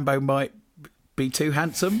because Rambo might be too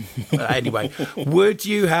handsome. Anyway, would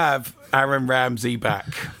you have Aaron Ramsey back?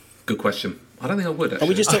 Good question. I don't think I would, actually.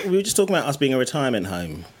 We were just talking about us being a retirement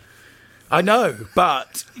home. I know,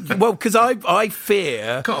 but because I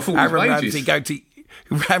fear Can't afford Aaron his wages.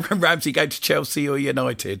 Ramsey go to Chelsea or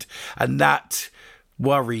United, and that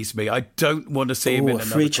worries me. I don't want to see him in a another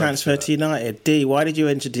free transfer club. to United. D, why did you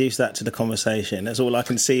introduce that to the conversation? That's all I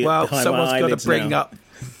can see behind my eyelids now.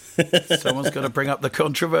 Someone's got to bring up the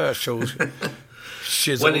controversial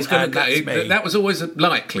shizzle. Well, he's going to. That was always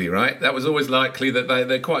likely, right? That was always likely that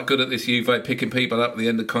they're quite good at this Juve, picking people up at the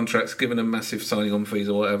end of contracts, giving them massive signing on fees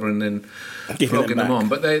or whatever, and then flogging them on.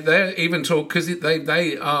 But they even talk because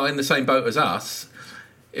they are in the same boat as us.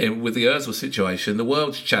 With the Ozil situation, the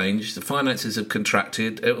world's changed, the finances have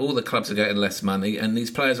contracted, all the clubs are getting less money, and these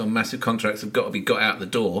players on massive contracts have got to be got out the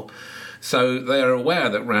door. So they are aware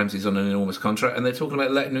that Ramsey's on an enormous contract, and they're talking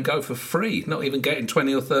about letting him go for free, not even getting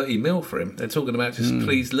 20 or 30 mil for him. They're talking about just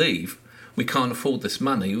please leave. We can't afford this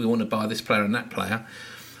money. We want to buy this player and that player.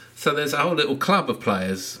 So there's a whole little club of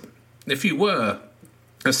players. If you were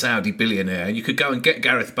a Saudi billionaire, you could go and get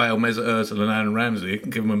Gareth Bale, Mesut Ozil and Aaron Ramsey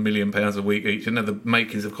and give them £1 million a week each, and have the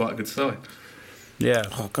makings of quite a good side. Yeah.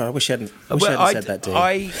 Oh God, I wish I hadn't said that, dude.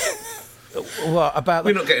 What about?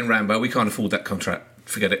 We're not getting Rambo. We can't afford that contract.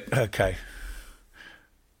 Forget it. Okay.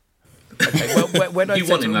 Well, when I you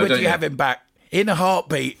said, want him, though, would don't you you have him back in a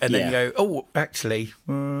heartbeat, and then you go, oh, actually,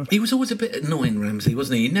 he was always a bit annoying, Ramsey,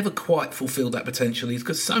 wasn't he? He never quite fulfilled that potential. He's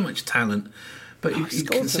got so much talent. But you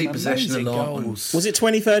can see possession a lot. Was it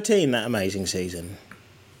 2013, that amazing season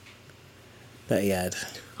that he had?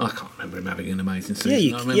 I can't remember him having an amazing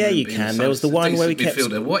season. You can. There was the one where he kept...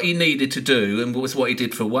 midfielder. What he needed to do, and was what he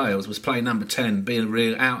did for Wales, was play number 10, be a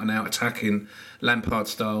real out-and-out attacking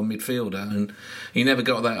Lampard-style midfielder, and he never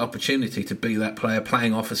got that opportunity to be that player,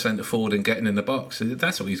 playing off a centre-forward and getting in the box.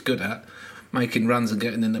 That's what he's good at, making runs and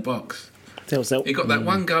getting in the box. He got that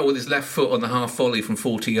one goal with his left foot on the half volley from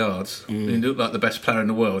 40 yards. He looked like the best player in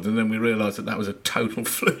the world, and then we realised that was a total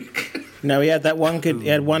fluke. No, he had that one good. He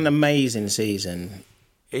had one amazing season.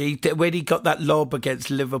 When he got that lob against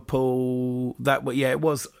Liverpool, it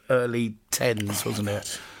was early 10s, wasn't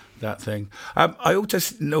it? That thing. I also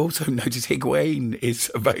noticed Higuain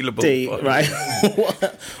is available. Right.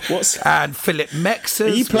 And Philip Mexer. Are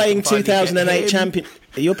you playing 2008 champion?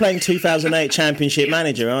 You're playing 2008 Championship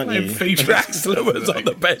Manager, aren't you? Draxler was on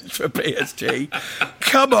the bench for PSG.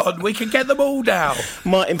 Come on, we can get them all now.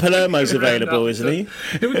 Martin Palermo's available, isn't he?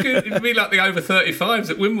 It would be like the over 35s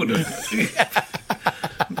at Wimbledon.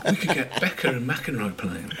 We could get Becker and McEnroe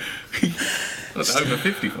playing. That's over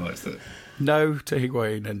 55s, though. No to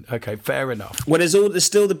Higuain, and okay, fair enough. Well, there's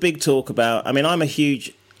still the big talk about. I mean, I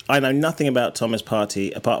know nothing about Thomas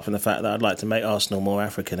Partey apart from the fact that I'd like to make Arsenal more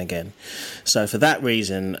African again. So for that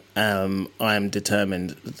reason, I am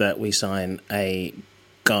determined that we sign a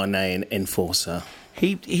Ghanaian enforcer.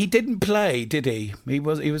 He didn't play, did he? He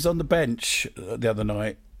was on the bench the other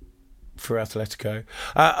night for Atletico.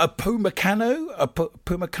 A Pumacano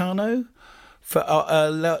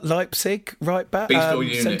for Leipzig, right back,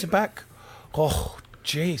 centre back. Oh,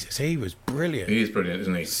 Jesus, he was brilliant. He is brilliant,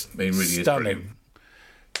 isn't he? He really is brilliant.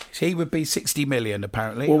 He would be 60 million,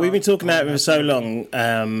 apparently. Well, we've been talking about him for so long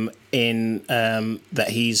that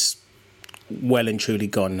he's well and truly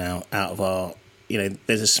gone now out of our...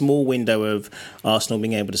 there's a small window of Arsenal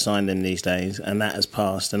being able to sign them these days, and that has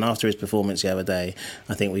passed. And after his performance the other day,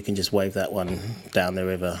 I think we can just wave that one down the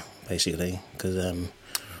river, basically, because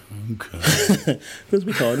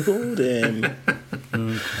we can't afford him.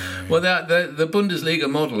 Okay. Well, the Bundesliga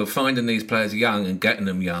model of finding these players young and getting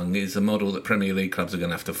them young is a model that Premier League clubs are going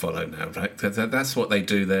to have to follow now, right? That's what they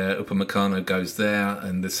do there. Upamecano goes there,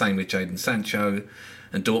 and the same with Jadon Sancho.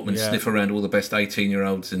 And Dortmund sniff around all the best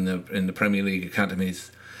 18-year-olds in the Premier League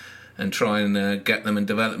academies and try and get them and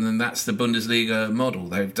develop them. And that's the Bundesliga model.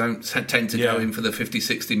 They don't tend to go in for the 50,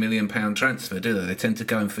 60 million pound transfer, do they? They tend to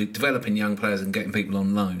go in for developing young players and getting people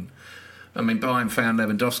on loan. I mean, Bayern found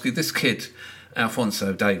Lewandowski. This kid,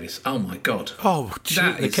 Alphonso Davies, oh my God. Oh,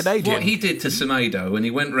 the Canadian. What he did to Semedo when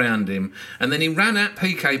he went round him, and then he ran at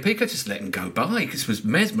Piqué. Piqué just let him go by because he was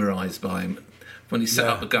mesmerised by him. When he set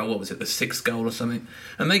up the goal, what was it, the 6th goal or something?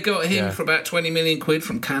 And they got him for about 20 million quid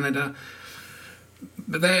from Canada.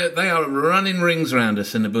 But they are running rings around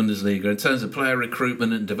us in the Bundesliga in terms of player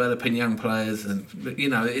recruitment and developing young players. And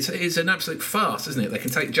it's an absolute farce, isn't it? They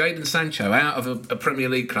can take Jadon Sancho out of a Premier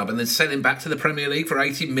League club and then sell him back to the Premier League for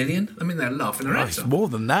 80 million. I mean, they're laughing their heads off. It's more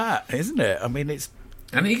than that, isn't it? I mean, it's...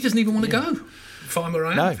 And he doesn't even want to go. Fine where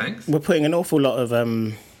I am, thanks. We're putting an awful lot of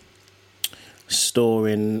store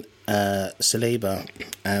in Saliba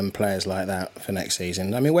and players like that for next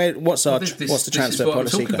season. I mean, what's the transfer this is what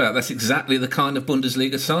policy? I'm talking about. That's exactly the kind of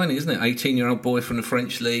Bundesliga signing, isn't it? 18-year-old boy from the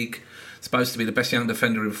French league, supposed to be the best young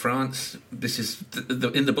defender in France. This is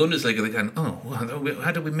in the Bundesliga. They're going,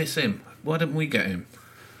 how did we miss him? Why didn't we get him?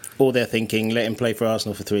 Or they're thinking, let him play for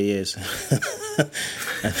Arsenal for 3 years.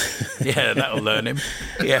 Yeah, that'll learn him.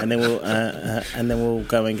 Yeah, and then we'll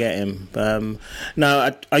go and get him.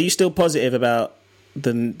 No, are you still positive about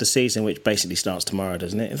the season, which basically starts tomorrow,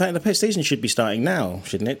 doesn't it? In fact, the season should be starting now,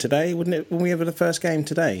 shouldn't it? Today, wouldn't it? When we have the first game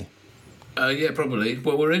today. Yeah, probably.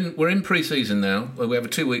 Well, we're in pre-season now. Well, we have a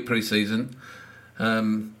 2-week pre-season,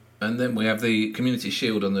 and then we have the Community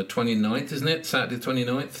Shield on the 29th, isn't it? Saturday the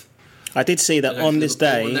 29th. I did see that on this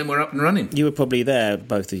day. And then we're up and running. You were probably there,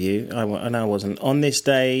 both of you. I know I wasn't. On this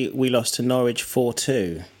day, we lost to Norwich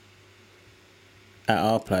 4-2 at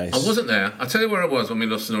our place. I wasn't there. I'll tell you where I was when we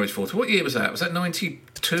lost to Norwich 4-2. What year was that? Was that 92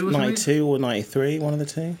 or something? 92 or 93, one of the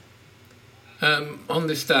two. On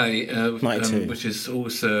this day, which is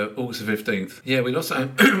August the 15th, yeah, we lost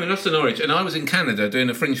to Norwich, and I was in Canada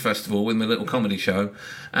doing a Fringe Festival with my little comedy show,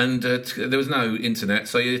 and there was no internet,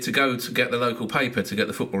 so you had to go to get the local paper to get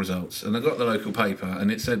the football results, and I got the local paper,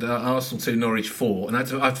 and it said Arsenal 2, Norwich 4, and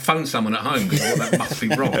I'd phoned someone at home because I thought that must be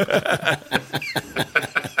wrong.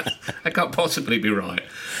 That can't possibly be right.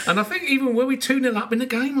 And I think even were we 2-0 up in the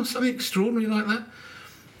game or something extraordinary like that?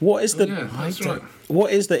 What is the? Yeah, that's right.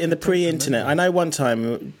 What is the in the pre-internet? I know one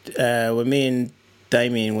time when me and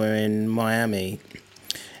Damien were in Miami,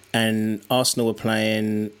 and Arsenal were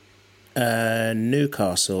playing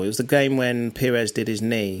Newcastle. It was the game when Pires did his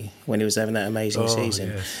knee when he was having that amazing season.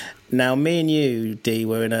 Yes. Now, me and you, Dee,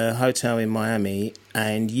 were in a hotel in Miami,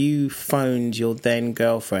 and you phoned your then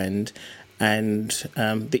girlfriend, and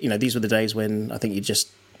these were the days when I think you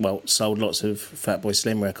just sold lots of Fatboy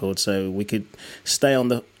Slim records, so we could stay on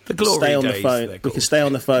the phone. We could stay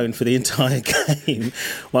on the phone for the entire game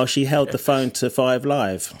while she held the phone to 5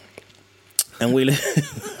 Live, and we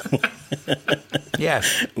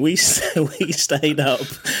stayed up,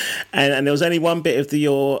 and there was only one bit of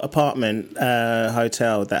your apartment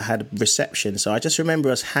hotel that had reception. So I just remember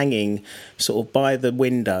us hanging sort of by the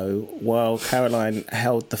window while Caroline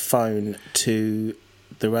held the phone to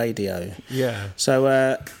the radio. Yeah. So,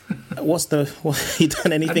 you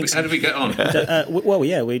done anything? How did we get on?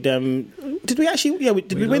 Did we actually? Yeah,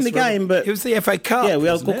 did we win the game? But it was the FA Cup. Yeah,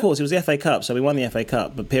 of course, it was the FA Cup. So we won the FA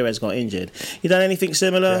Cup, but Pires got injured. You done anything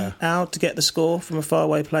similar, Al, to get the score from a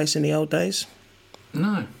faraway place in the old days?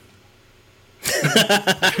 No. I'm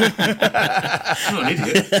not an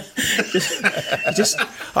idiot. Just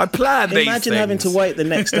I planned these things. Imagine having to wait the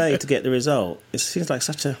next day to get the result. It seems like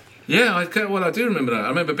such a... Yeah, I do remember that. I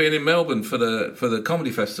remember being in Melbourne for the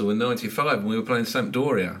comedy festival in '95, and we were playing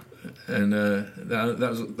Sampdoria, and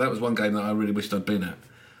that was one game that I really wished I'd been at.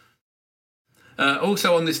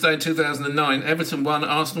 Also on this day in 2009, Everton won,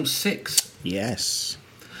 Arsenal 6. Yes.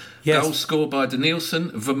 Goals scored by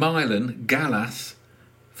Denilson, Vermaelen, Gallas,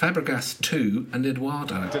 Fabregas 2, and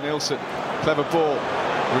Eduardo. Denilson, clever ball,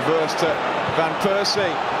 reversed to Van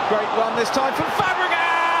Persie. Great run this time from Fabregas.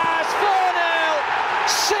 4-0.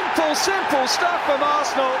 Simple stuff from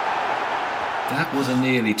Arsenal. That was a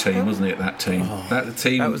nearly team, wasn't it? That team.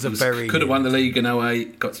 That could have won the league in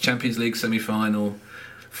 2008. Got to Champions League semi-final.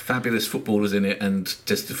 Fabulous footballers in it, and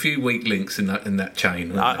just a few weak links in that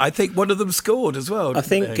chain. I think one of them scored as well. I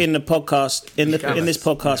think in the podcast, in this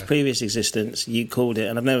podcast previous existence, you called it,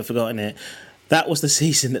 and I've never forgotten it. That was the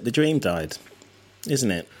season that the dream died, isn't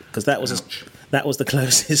it? Because that was the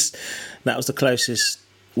closest. That was the closest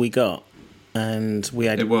we got. And we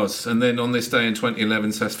had... It was. And then on this day in 2011,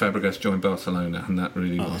 Cesc Fabregas joined Barcelona, and that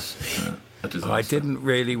really was a disaster. I didn't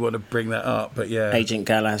really want to bring that up, but yeah. Agent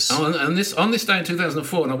Gallas. Oh, and on this day in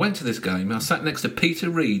 2004, and I went to this game, I sat next to Peter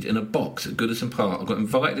Reid in a box at Goodison Park. I got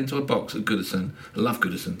invited into a box at Goodison. I love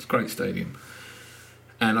Goodison. It's a great stadium.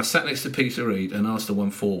 And I sat next to Peter Reid, and Arsenal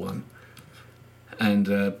won 4-1. And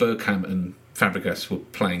Bergkamp and Fabregas were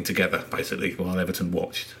playing together, basically, while Everton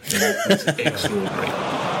watched. It's extraordinary.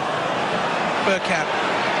 Bergkamp,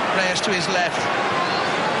 Reyes to his left.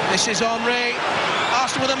 This is Henry.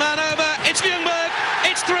 Arsenal with a man over. It's Ljungberg.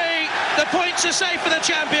 It's 3. The points are safe for the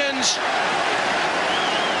champions.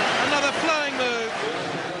 Another flowing move.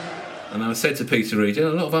 And I said to Peter Reid,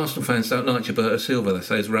 a lot of Arsenal fans don't like Gilberto Silva. They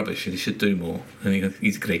say he's rubbish and he should do more. And he goes,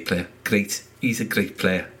 he's a great player. He's a great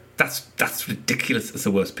player. That's ridiculous. That's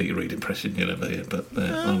the worst Peter Reid impression you'll ever hear. But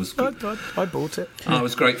I bought it. I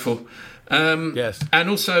was grateful. Yes. And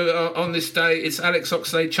also on this day, it's Alex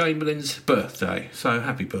Oxlade-Chamberlain's birthday. So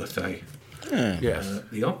happy birthday. Yes.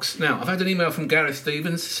 The Ox. Now, I've had an email from Gareth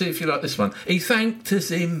Stevens. See if you like this one. He thanked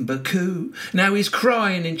us in Baku. Now he's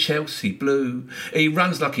crying in Chelsea blue. He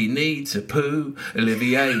runs like he needs a poo.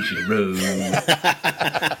 Olivier Giroud.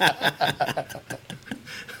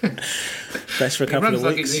 Best for a couple he runs of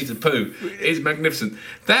like weeks. he needs a poo. It's magnificent.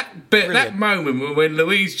 That moment when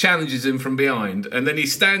Louise challenges him from behind, and then he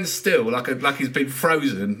stands still like he's been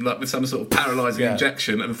frozen, like with some sort of paralysing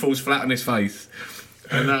injection, and falls flat on his face.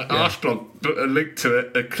 And Arseblog put a link to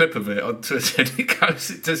it, a clip of it on Twitter, and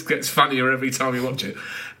it just gets funnier every time you watch it.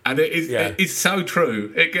 And it's so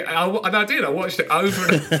true. I watched it over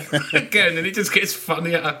and over again, and it just gets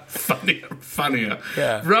funnier.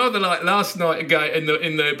 Yeah. Rather like last night in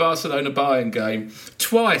the Barcelona-Bayern game,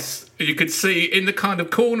 twice you could see in the kind of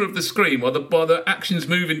corner of the screen while the action's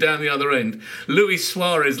moving down the other end, Luis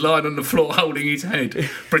Suarez lying on the floor holding his head,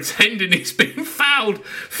 pretending he's been fouled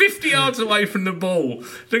 50 yards away from the ball.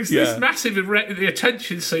 There's this massive the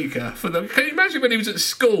attention seeker for them. Can you imagine when he was at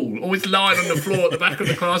school, always lying on the floor at the back of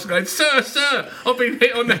the class going, Sir, I've been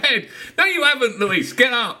hit on the head. No, you haven't, Luis.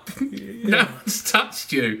 Get up. No one's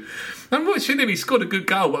touched you. I'm watching him. He scored a good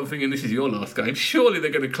goal. I'm thinking, this is your last game. Surely they're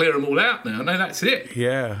going to clear them all out now. No, that's it.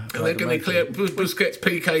 Yeah. And they're going to clear Busquets,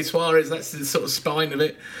 Piqué, Suarez. That's the sort of spine of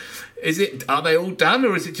it. Are they all done,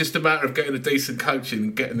 or is it just a matter of getting a decent coach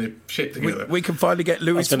and getting their shit together? We can finally get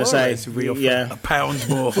Luis Suarez if we offer a pound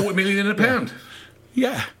more. 40 million in a pound.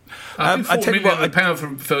 Yeah. I think 40 million in a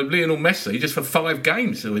pound for Lionel Messi just for 5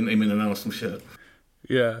 games in him in an Arsenal shirt.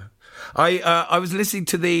 Yeah. I was listening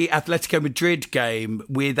to the Atletico Madrid game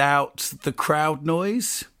without the crowd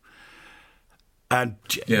noise. And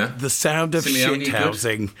the sound of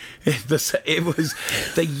shithousing, it was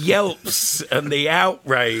the yelps and the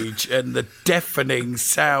outrage and the deafening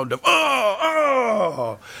sound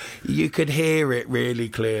of you could hear it really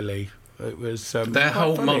clearly. It was their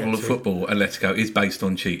whole model of football, Atletico, is based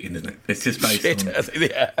on cheating, isn't it? It's just based on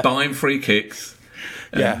buying free kicks,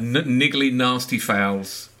 niggly, nasty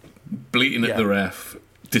fouls, bleating at the ref,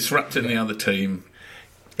 disrupting the other team.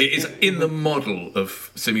 It is in the model of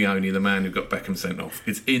Simeone, the man who got Beckham sent off.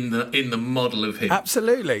 It's in the model of him.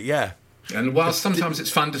 Absolutely, yeah. And whilst sometimes it's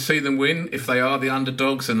fun to see them win, if they are the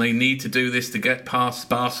underdogs and they need to do this to get past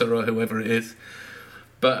Barca or whoever it is,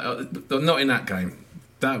 but not in that game.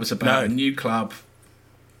 That was about a new club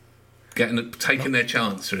taking their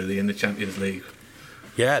chance really in the Champions League.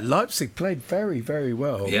 Yeah, Leipzig played very, very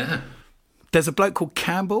well. Yeah. There's a bloke called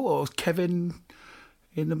Campbell or Kevin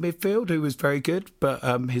in the midfield who was very good, but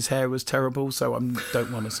his hair was terrible, so I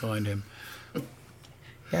don't want to sign him.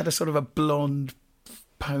 He had a sort of a blonde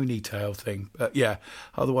ponytail thing, but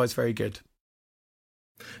otherwise very good.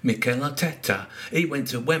 Mikel Arteta, he went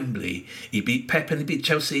to Wembley, he beat Pep and he beat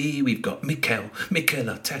Chelsea. We've got Mikel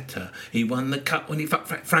Arteta, he won the cup when he fucked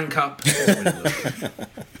Frank up.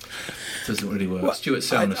 Doesn't really work. Well, Stuart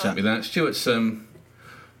Selner sent me that. Stuart's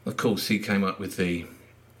of course he came up with the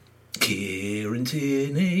Kieran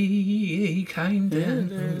Tierney came down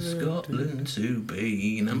from Scotland to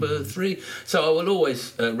be number 3. So I will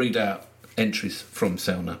always read out entries from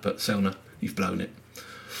Selner, but Selner, you've blown it.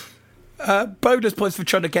 Bonus points for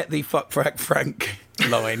trying to get the fuck Frank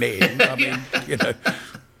line in. I mean,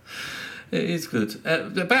 It is good.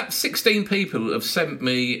 About 16 people have sent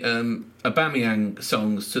me Aubameyang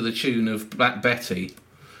songs to the tune of Black Betty.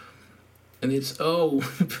 And it's,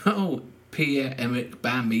 Pierre-Emerick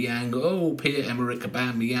Aubameyang, Pierre-Emerick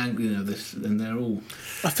Aubameyang, this, and they're all...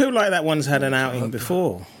 I feel like that one's had an outing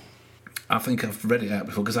before. I think I've read it out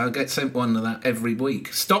before, because I get sent one of that every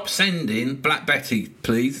week. Stop sending Black Betty,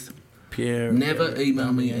 please. Never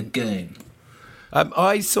email me again.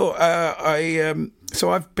 So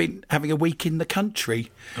I've been having a week in the country.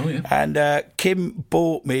 Oh, yeah. And Kim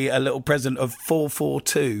bought me a little present of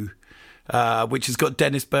 442, which has got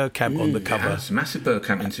Dennis Bergkamp on the cover. Yeah, it's a massive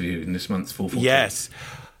Bergkamp interview in this month's 442. Yes.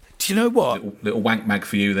 Do you know what? Little wank mag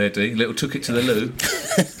for you there, D. Little took it to the loo.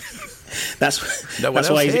 That's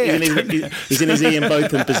why he's in his Ian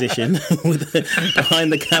Botham position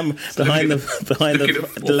behind the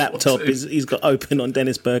laptop. He's got open on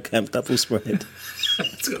Dennis Bergkamp's double spread.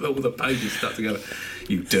 It's got all the pages stuck together.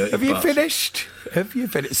 You dirty Have you finished?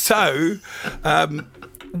 So,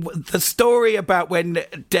 the story about when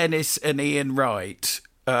Dennis and Ian Wright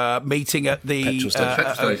meeting at the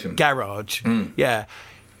petrol station. Garage,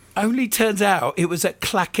 only turns out it was at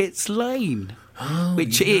Clackett's Lane.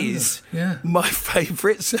 Which is my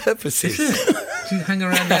favourite services. Is it? Do you hang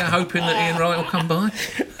around there hoping that Ian Wright will come by?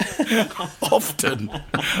 Often.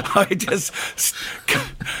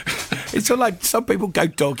 It's sort of like some people go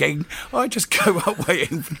dogging. I just go up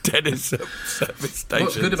waiting for Dennis service station.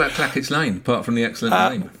 What's good about Clackett's Lane, apart from the excellent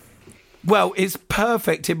name? Well, it's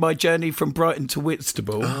perfect in my journey from Brighton to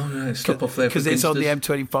Whitstable. Oh, no, stop off there because it's on the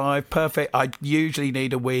M25. Perfect. I usually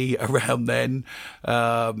need a wee around then.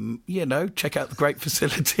 Check out the great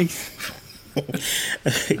facilities. you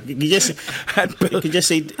could just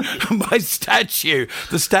see my statue,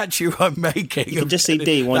 the statue I'm making. You can just see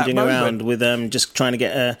Dee wandering around with just trying to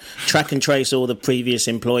get track and trace all the previous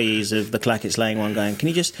employees of the Clacketts Lane one, going, can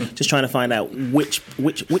you just trying to find out which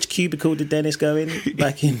cubicle did Dennis go in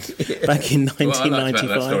back in 1995? What I liked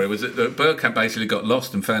about that story was that Bergkamp basically got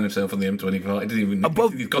lost and found himself on the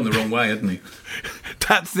M25. He'd gone the wrong way, hadn't he?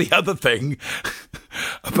 That's the other thing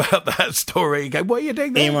about that story. Go, what are you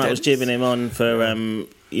doing there? Ian Wright was jibbing him on for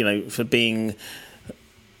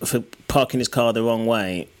for parking his car the wrong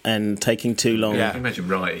way and taking too long. Yeah. Can you imagine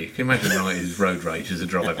Wrighty's road rage as a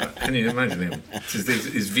driver? Can you imagine him? Just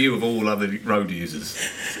his view of all other road users.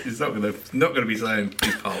 He's not going to be saying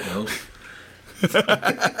he's parked well.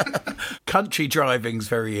 Country driving's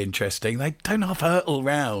very interesting. They don't half hurtle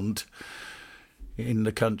round in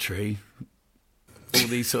the country. All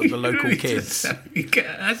these sort of the local kids.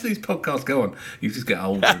 As these podcasts go on, you just get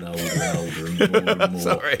older and older and older and more and more.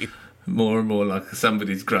 Sorry. More and more like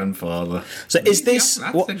somebody's grandfather. So is this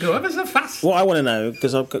what I want to know,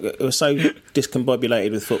 because I was so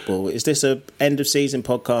discombobulated with football, is this a end of season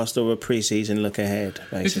podcast or a pre-season look ahead,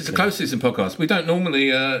 basically? This is a close season podcast. We don't normally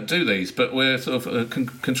do these, but we're sort of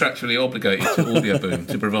contractually obligated to Audio Boom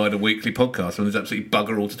to provide a weekly podcast when there's absolutely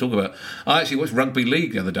bugger all to talk about. I actually watched Rugby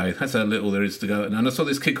League the other day. That's how little there is to go. And I saw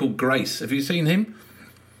this kid called Grace. Have you seen him?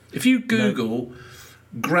 If you Google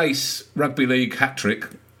Grace Rugby League hat-trick,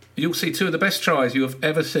 you'll see two of the best tries you have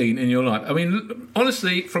ever seen in your life. I mean,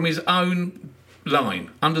 honestly, from his own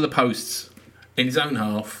line, under the posts, in his own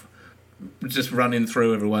half, just running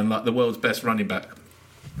through everyone like the world's best running back.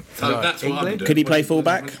 So that's what I'm doing. Could he play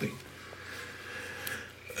full-back?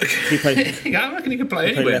 Yeah, I reckon he could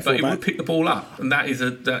play anywhere, but he would pick the ball up, and that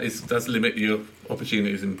does limit your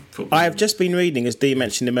opportunities in football. I have just been reading, as Dee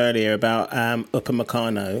mentioned him earlier, about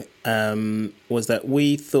Upamecano, was that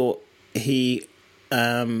we thought he...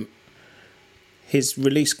 his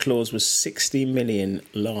release clause was 60 million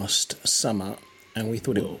last summer, and we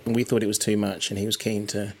thought it was too much, and he was keen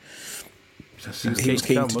to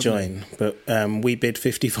join, but we bid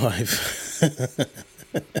 55.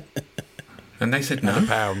 And they said no.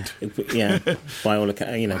 £1. Yeah, by all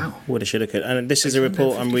accounts, wow. Woulda, shoulda, could. And this is a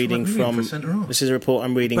report I'm reading from. This is a report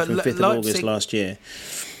I'm reading from 5th of August last year.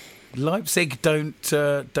 Leipzig don't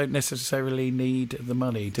necessarily need the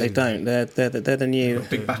money, do they? They don't. They're the new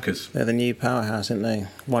big backers. They're the new powerhouse, aren't they?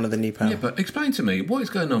 One of the new powerhouses. Yeah, but explain to me what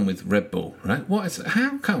is going on with Red Bull, right?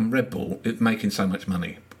 How come Red Bull is making so much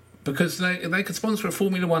money? Because they could sponsor a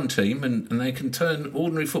Formula One team and they can turn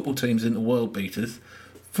ordinary football teams into world beaters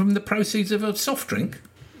from the proceeds of a soft drink.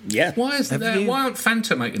 Yeah. Why aren't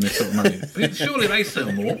Fanta making this sort of money? Surely they sell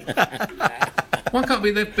more. Why can't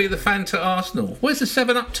there be the Fanta Arsenal? Where's the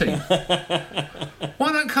 7-Up team?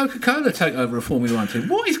 Why don't Coca-Cola take over a Formula One team?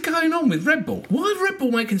 What is going on with Red Bull? Why is Red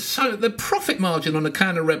Bull making so... The profit margin on a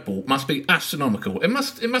can of Red Bull must be astronomical. It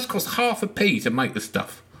must cost 0.5p to make the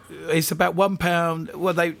stuff. It's about £1.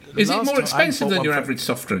 Well, is it more expensive than your average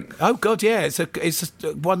soft drink? Oh God, yeah. It's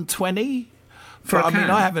 $1.20 for a can. I mean,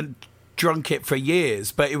 I haven't drunk it for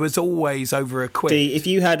years, but it was always over £1. Dee, if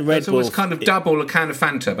you had Red Bull, it was kind of double a can of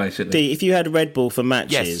Fanta, basically. Dee, if you had Red Bull for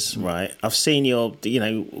matches, right? I've seen your,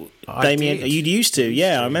 Damien. You used to,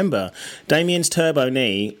 yeah, I remember. Damien's Turbo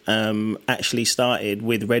Knee actually started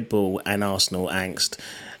with Red Bull and Arsenal angst,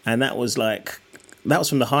 and that was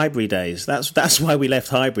from the Highbury days. That's why we left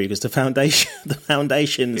Highbury, because the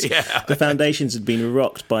foundations had been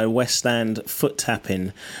rocked by West End foot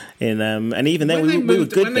tapping and even then we were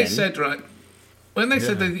good when then. When they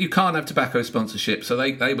said that you can't have tobacco sponsorship, so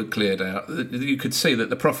they were cleared out. You could see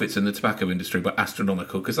that the profits in the tobacco industry were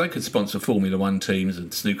astronomical, because they could sponsor Formula One teams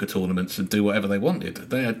and snooker tournaments and do whatever they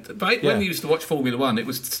wanted. When you used to watch Formula One, it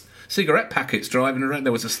was cigarette packets driving around.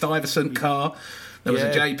 There was a Stuyvesant car. There was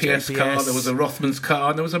a JPS car, there was a Rothmans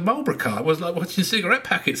car, and there was a Marlboro car. It was like watching cigarette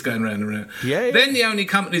packets going round and round. Yeah. Then the only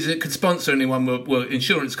companies that could sponsor anyone were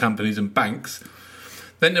insurance companies and banks.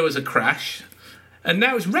 Then there was a crash. And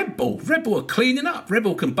now it's Red Bull. Red Bull are cleaning up. Red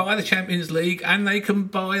Bull can buy the Champions League and they can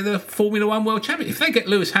buy the Formula One World Championship. If they get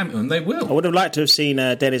Lewis Hamilton, they will. I would have liked to have seen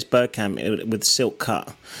Dennis Bergkamp with silk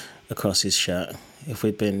cut across his shirt. If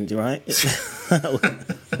we'd been, right? If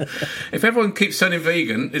everyone keeps turning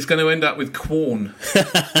vegan, it's going to end up with Quorn.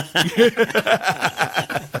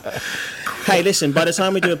 Hey, listen, by the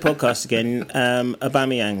time we do a podcast again,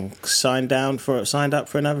 Aubameyang signed up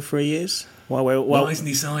for another 3 years? Why isn't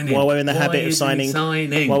he signing? While we're in the habit of signing,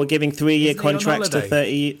 while we're giving 3-year contracts to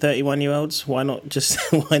 31-year-olds, why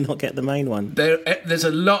not get the main one? There's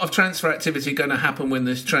a lot of transfer activity going to happen when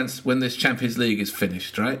this Champions League is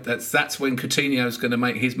finished, right? That's when Coutinho's going to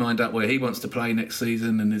make his mind up where he wants to play next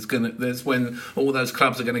season, and there's when all those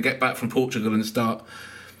clubs are going to get back from Portugal and start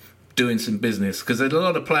doing some business, because there's a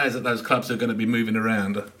lot of players at those clubs that are going to be moving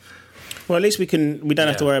around. Well, at least we don't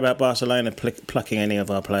have to worry about Barcelona plucking any of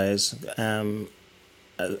our players,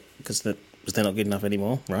 because they're not good enough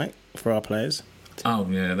anymore, right, for our players. Oh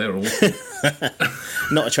yeah, they're awful.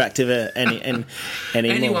 Not attractive anymore.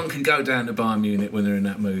 Anyone can go down to Bayern Munich when they're in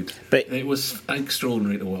that mood. But it was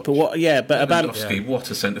extraordinary to watch. But what? Yeah, but Lewandowski, what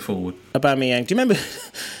a centre forward. Aubameyang. Do you remember?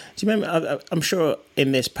 I'm sure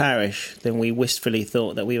in this parish, then we wistfully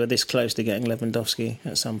thought that we were this close to getting Lewandowski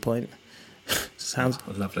at some point. Sounds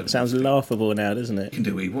laughable now, doesn't it? He can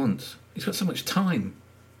do what he wants. He's got so much time.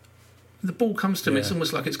 The ball comes to him, it's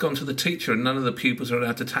almost like it's gone to the teacher and none of the pupils are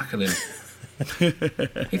allowed to tackle him.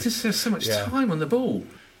 He just has so much time on the ball.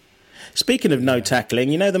 Speaking of no tackling,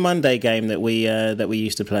 you know the Monday game that we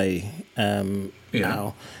used to play,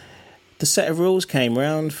 Al? The set of rules came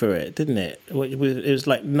round for it, didn't it? It was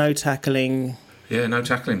like no tackling... Yeah, no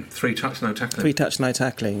tackling. 3 touch, no tackling. 3 touch, no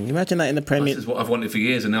tackling. Imagine that in the Premier... This is what I've wanted for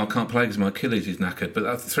years, and now I can't play because my Achilles is knackered.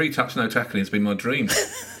 But 3 touch, no tackling has been my dream.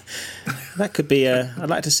 That could be. I'd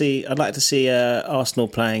like to see Arsenal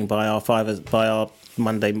playing by our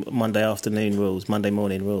Monday afternoon rules, Monday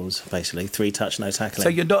morning rules. Basically, 3 touch, no tackling. So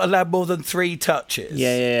you're not allowed more than 3 touches.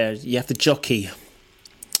 Yeah. You have to jockey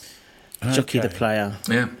the player.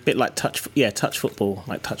 Yeah, a bit like touch football,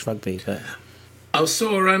 like touch rugby, but. I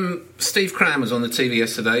saw Steve Cram was on the TV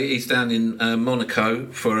yesterday. He's down in Monaco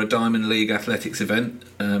for a Diamond League athletics event,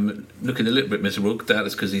 looking a little bit miserable,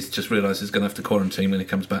 doubtless because he's just realised he's going to have to quarantine when he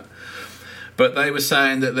comes back. But they were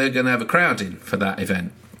saying that they're going to have a crowd in for that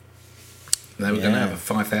event. They were going to have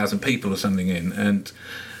 5,000 people or something in, and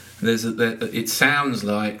it sounds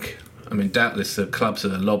like, I mean, doubtless the clubs are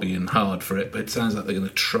lobbying hard for it, but it sounds like they're going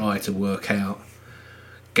to try to work out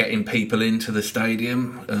getting people into the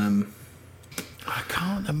stadium. I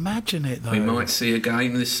can't imagine it, though. We might see a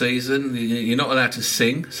game this season. You're not allowed to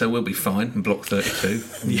sing, so we'll be fine in Block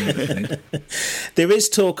 32. There is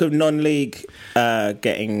talk of non-league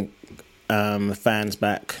getting fans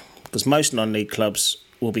back, because most non-league clubs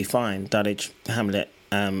will be fine, Dulwich, Hamlet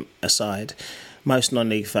aside. Most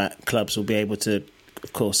non-league clubs will be able to,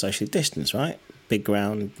 of course, socially distance, right? Big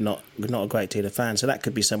ground, not a great deal of fans. So that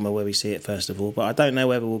could be somewhere where we see it first of all. But I don't know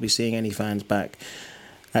whether we'll be seeing any fans back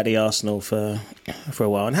at the Arsenal for a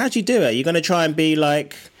while. And how do you do it? You're going to try and be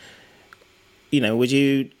like, would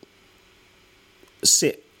you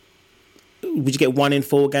get 1 in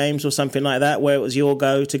 4 games or something like that, where it was your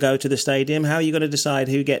go to the stadium? How are you going to decide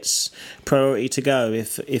who gets priority to go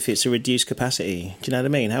if it's a reduced capacity? Do you know what I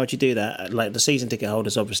mean? How would you do that? Like the season ticket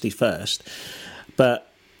holders obviously first, but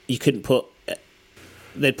you couldn't put...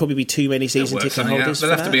 There'd probably be too many season ticket holders.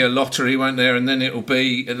 There'll have to be a lottery, won't there? And then it'll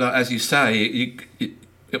be, as you say,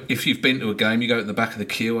 if you've been to a game, you go at the back of the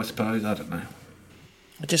queue, I suppose. I don't know.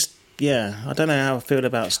 I don't know how I feel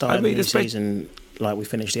about starting the season like we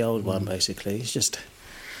finished the old one, basically. It's just...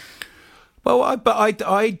 Well,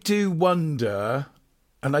 I do wonder,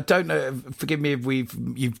 and I don't know, forgive me if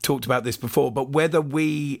you've talked about this before, but whether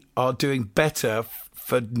we are doing better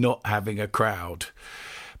for not having a crowd.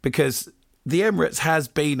 Because the Emirates has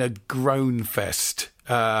been a groan fest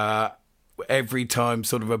every time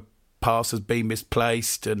sort of a pass has been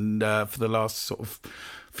misplaced, and for the last sort of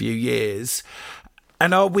few years.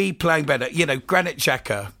 And are we playing better? Granit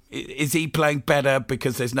Xhaka, is he playing better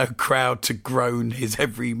because there's no crowd to groan his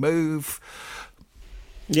every move?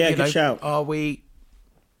 Yeah, good shout. Are we?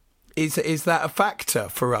 Is that a factor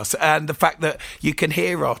for us? And the fact that you can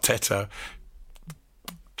hear Arteta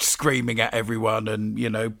screaming at everyone, and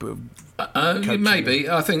maybe.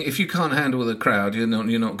 I think if you can't handle the crowd, you're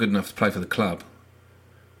not good enough to play for the club.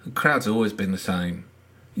 The crowd's always been the same.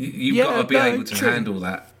 You've got to be able to handle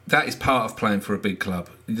that. That is part of playing for a big club.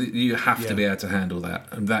 You have to be able to handle that,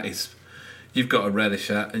 and that is, you've got to relish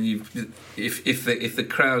that. And if the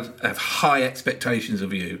crowd have high expectations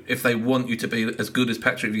of you, if they want you to be as good as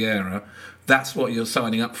Patrick Vieira, that's what you're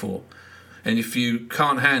signing up for. And if you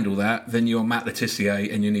can't handle that, then you're Matt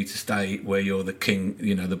Letizia, and you need to stay where you're the king,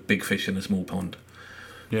 the big fish in a small pond.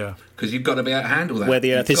 Yeah, because you've got to be able to handle that. Where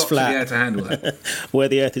the earth is flat, to be able to handle that. Where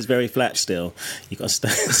the earth is very flat, still you've got to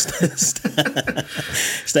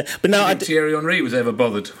stay. But no, I think Thierry Henry was ever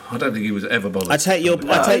bothered. I don't think he was ever bothered. I take your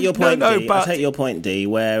point, D.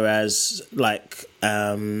 Whereas, I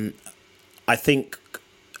think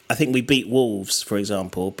I think we beat Wolves, for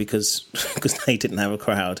example, because they didn't have a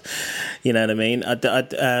crowd. You know what I mean?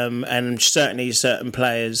 And certainly certain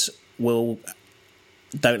players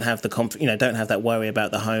don't have don't have that worry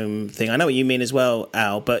about the home thing. I know what you mean as well,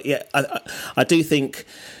 Al. But yeah, I do think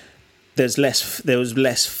there was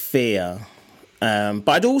less fear. But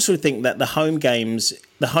I'd also think that the home games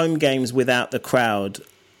without the crowd,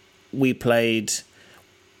 we played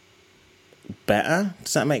better.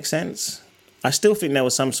 Does that make sense? I still think there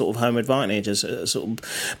was some sort of home advantage,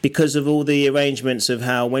 because of all the arrangements of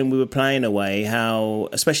how when we were playing away, how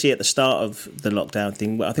especially at the start of the lockdown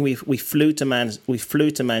thing, I think we flew to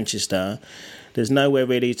Manchester. There's nowhere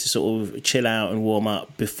really to sort of chill out and warm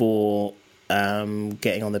up before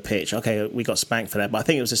getting on the pitch. Okay, we got spanked for that, but I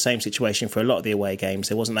think it was the same situation for a lot of the away games.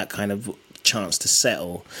 There wasn't that kind of chance to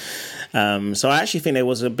settle. So I actually think there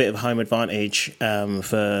was a bit of home advantage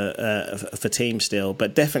for teams still,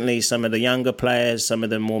 but definitely some of the younger players, some of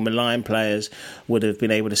the more maligned players would have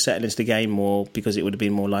been able to settle into the game more, because it would have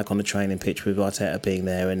been more like on the training pitch with Arteta being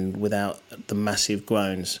there and without the massive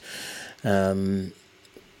groans.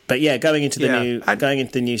 But yeah, going into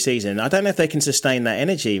the new season, I don't know if they can sustain that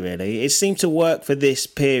energy. Really, it seemed to work for this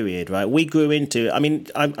period, right? We grew into. I mean,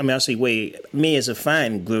 me as a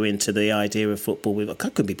fan grew into the idea of football. I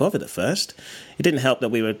couldn't be bothered at first. It didn't help that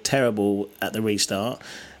we were terrible at the restart.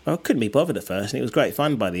 I couldn't be bothered at first, and it was great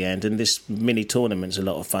fun by the end. And this mini tournament's a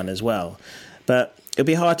lot of fun as well. But it'll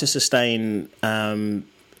be hard to sustain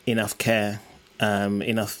enough care,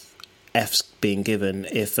 enough F's being given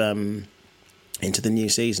if. Into the new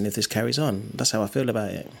season if this carries on. That's how I feel about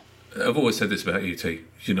it. I've always said this about you, T.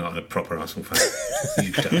 You're not a proper Arsenal fan.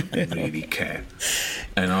 You don't really care.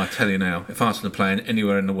 And I tell you now, if Arsenal are playing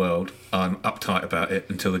anywhere in the world, I'm uptight about it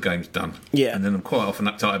until the game's done. Yeah. And then I'm quite often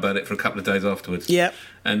uptight about it for a couple of days afterwards. Yeah.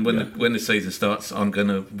 And when the season starts, I'm going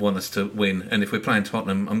to want us to win. And if we're playing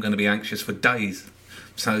Tottenham, I'm going to be anxious for days.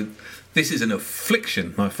 So this is an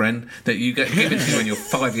affliction, my friend, that you get given to you when you're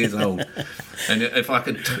 5 years old. And if I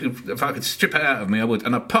could strip it out of me, I would,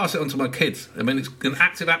 and I'd pass it on to my kids. I mean, it's an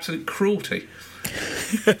act of absolute cruelty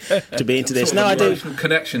to be into this. No, I do. Emotional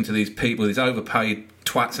connection to these people, these overpaid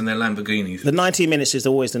twats and their Lamborghinis. The 90 minutes is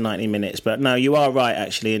always the 90 minutes, but no, you are right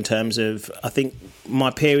actually in terms of, I think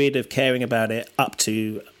my period of caring about it up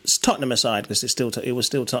to Tottenham aside, because it was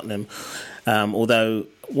still Tottenham, although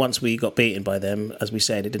once we got beaten by them, as we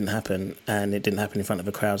said, it didn't happen, and it didn't happen in front of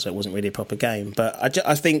a crowd, so it wasn't really a proper game. But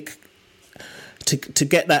I think to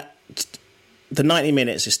get that, the 90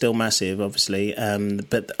 minutes is still massive, obviously,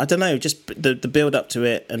 but I don't know, just the build up to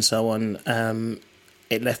it and so on,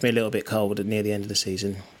 it left me a little bit cold near the end of the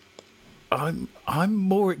season. I'm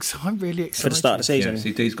really excited for the start of the season.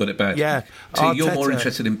 Yeah, D's got it bad. Yeah, You're more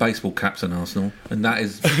interested in baseball caps than Arsenal, and that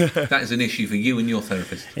is an issue for you and your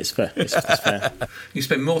therapist. It's fair. It's fair. You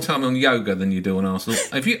spend more time on yoga than you do on Arsenal.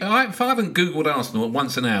 If I haven't Googled Arsenal at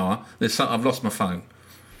once an hour, I've lost my phone.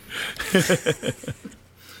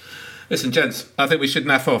 Listen, gents, I think we should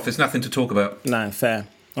naff off. There's nothing to talk about. No, fair.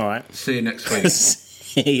 All right. See you next week.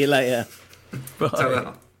 See you later.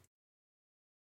 Bye.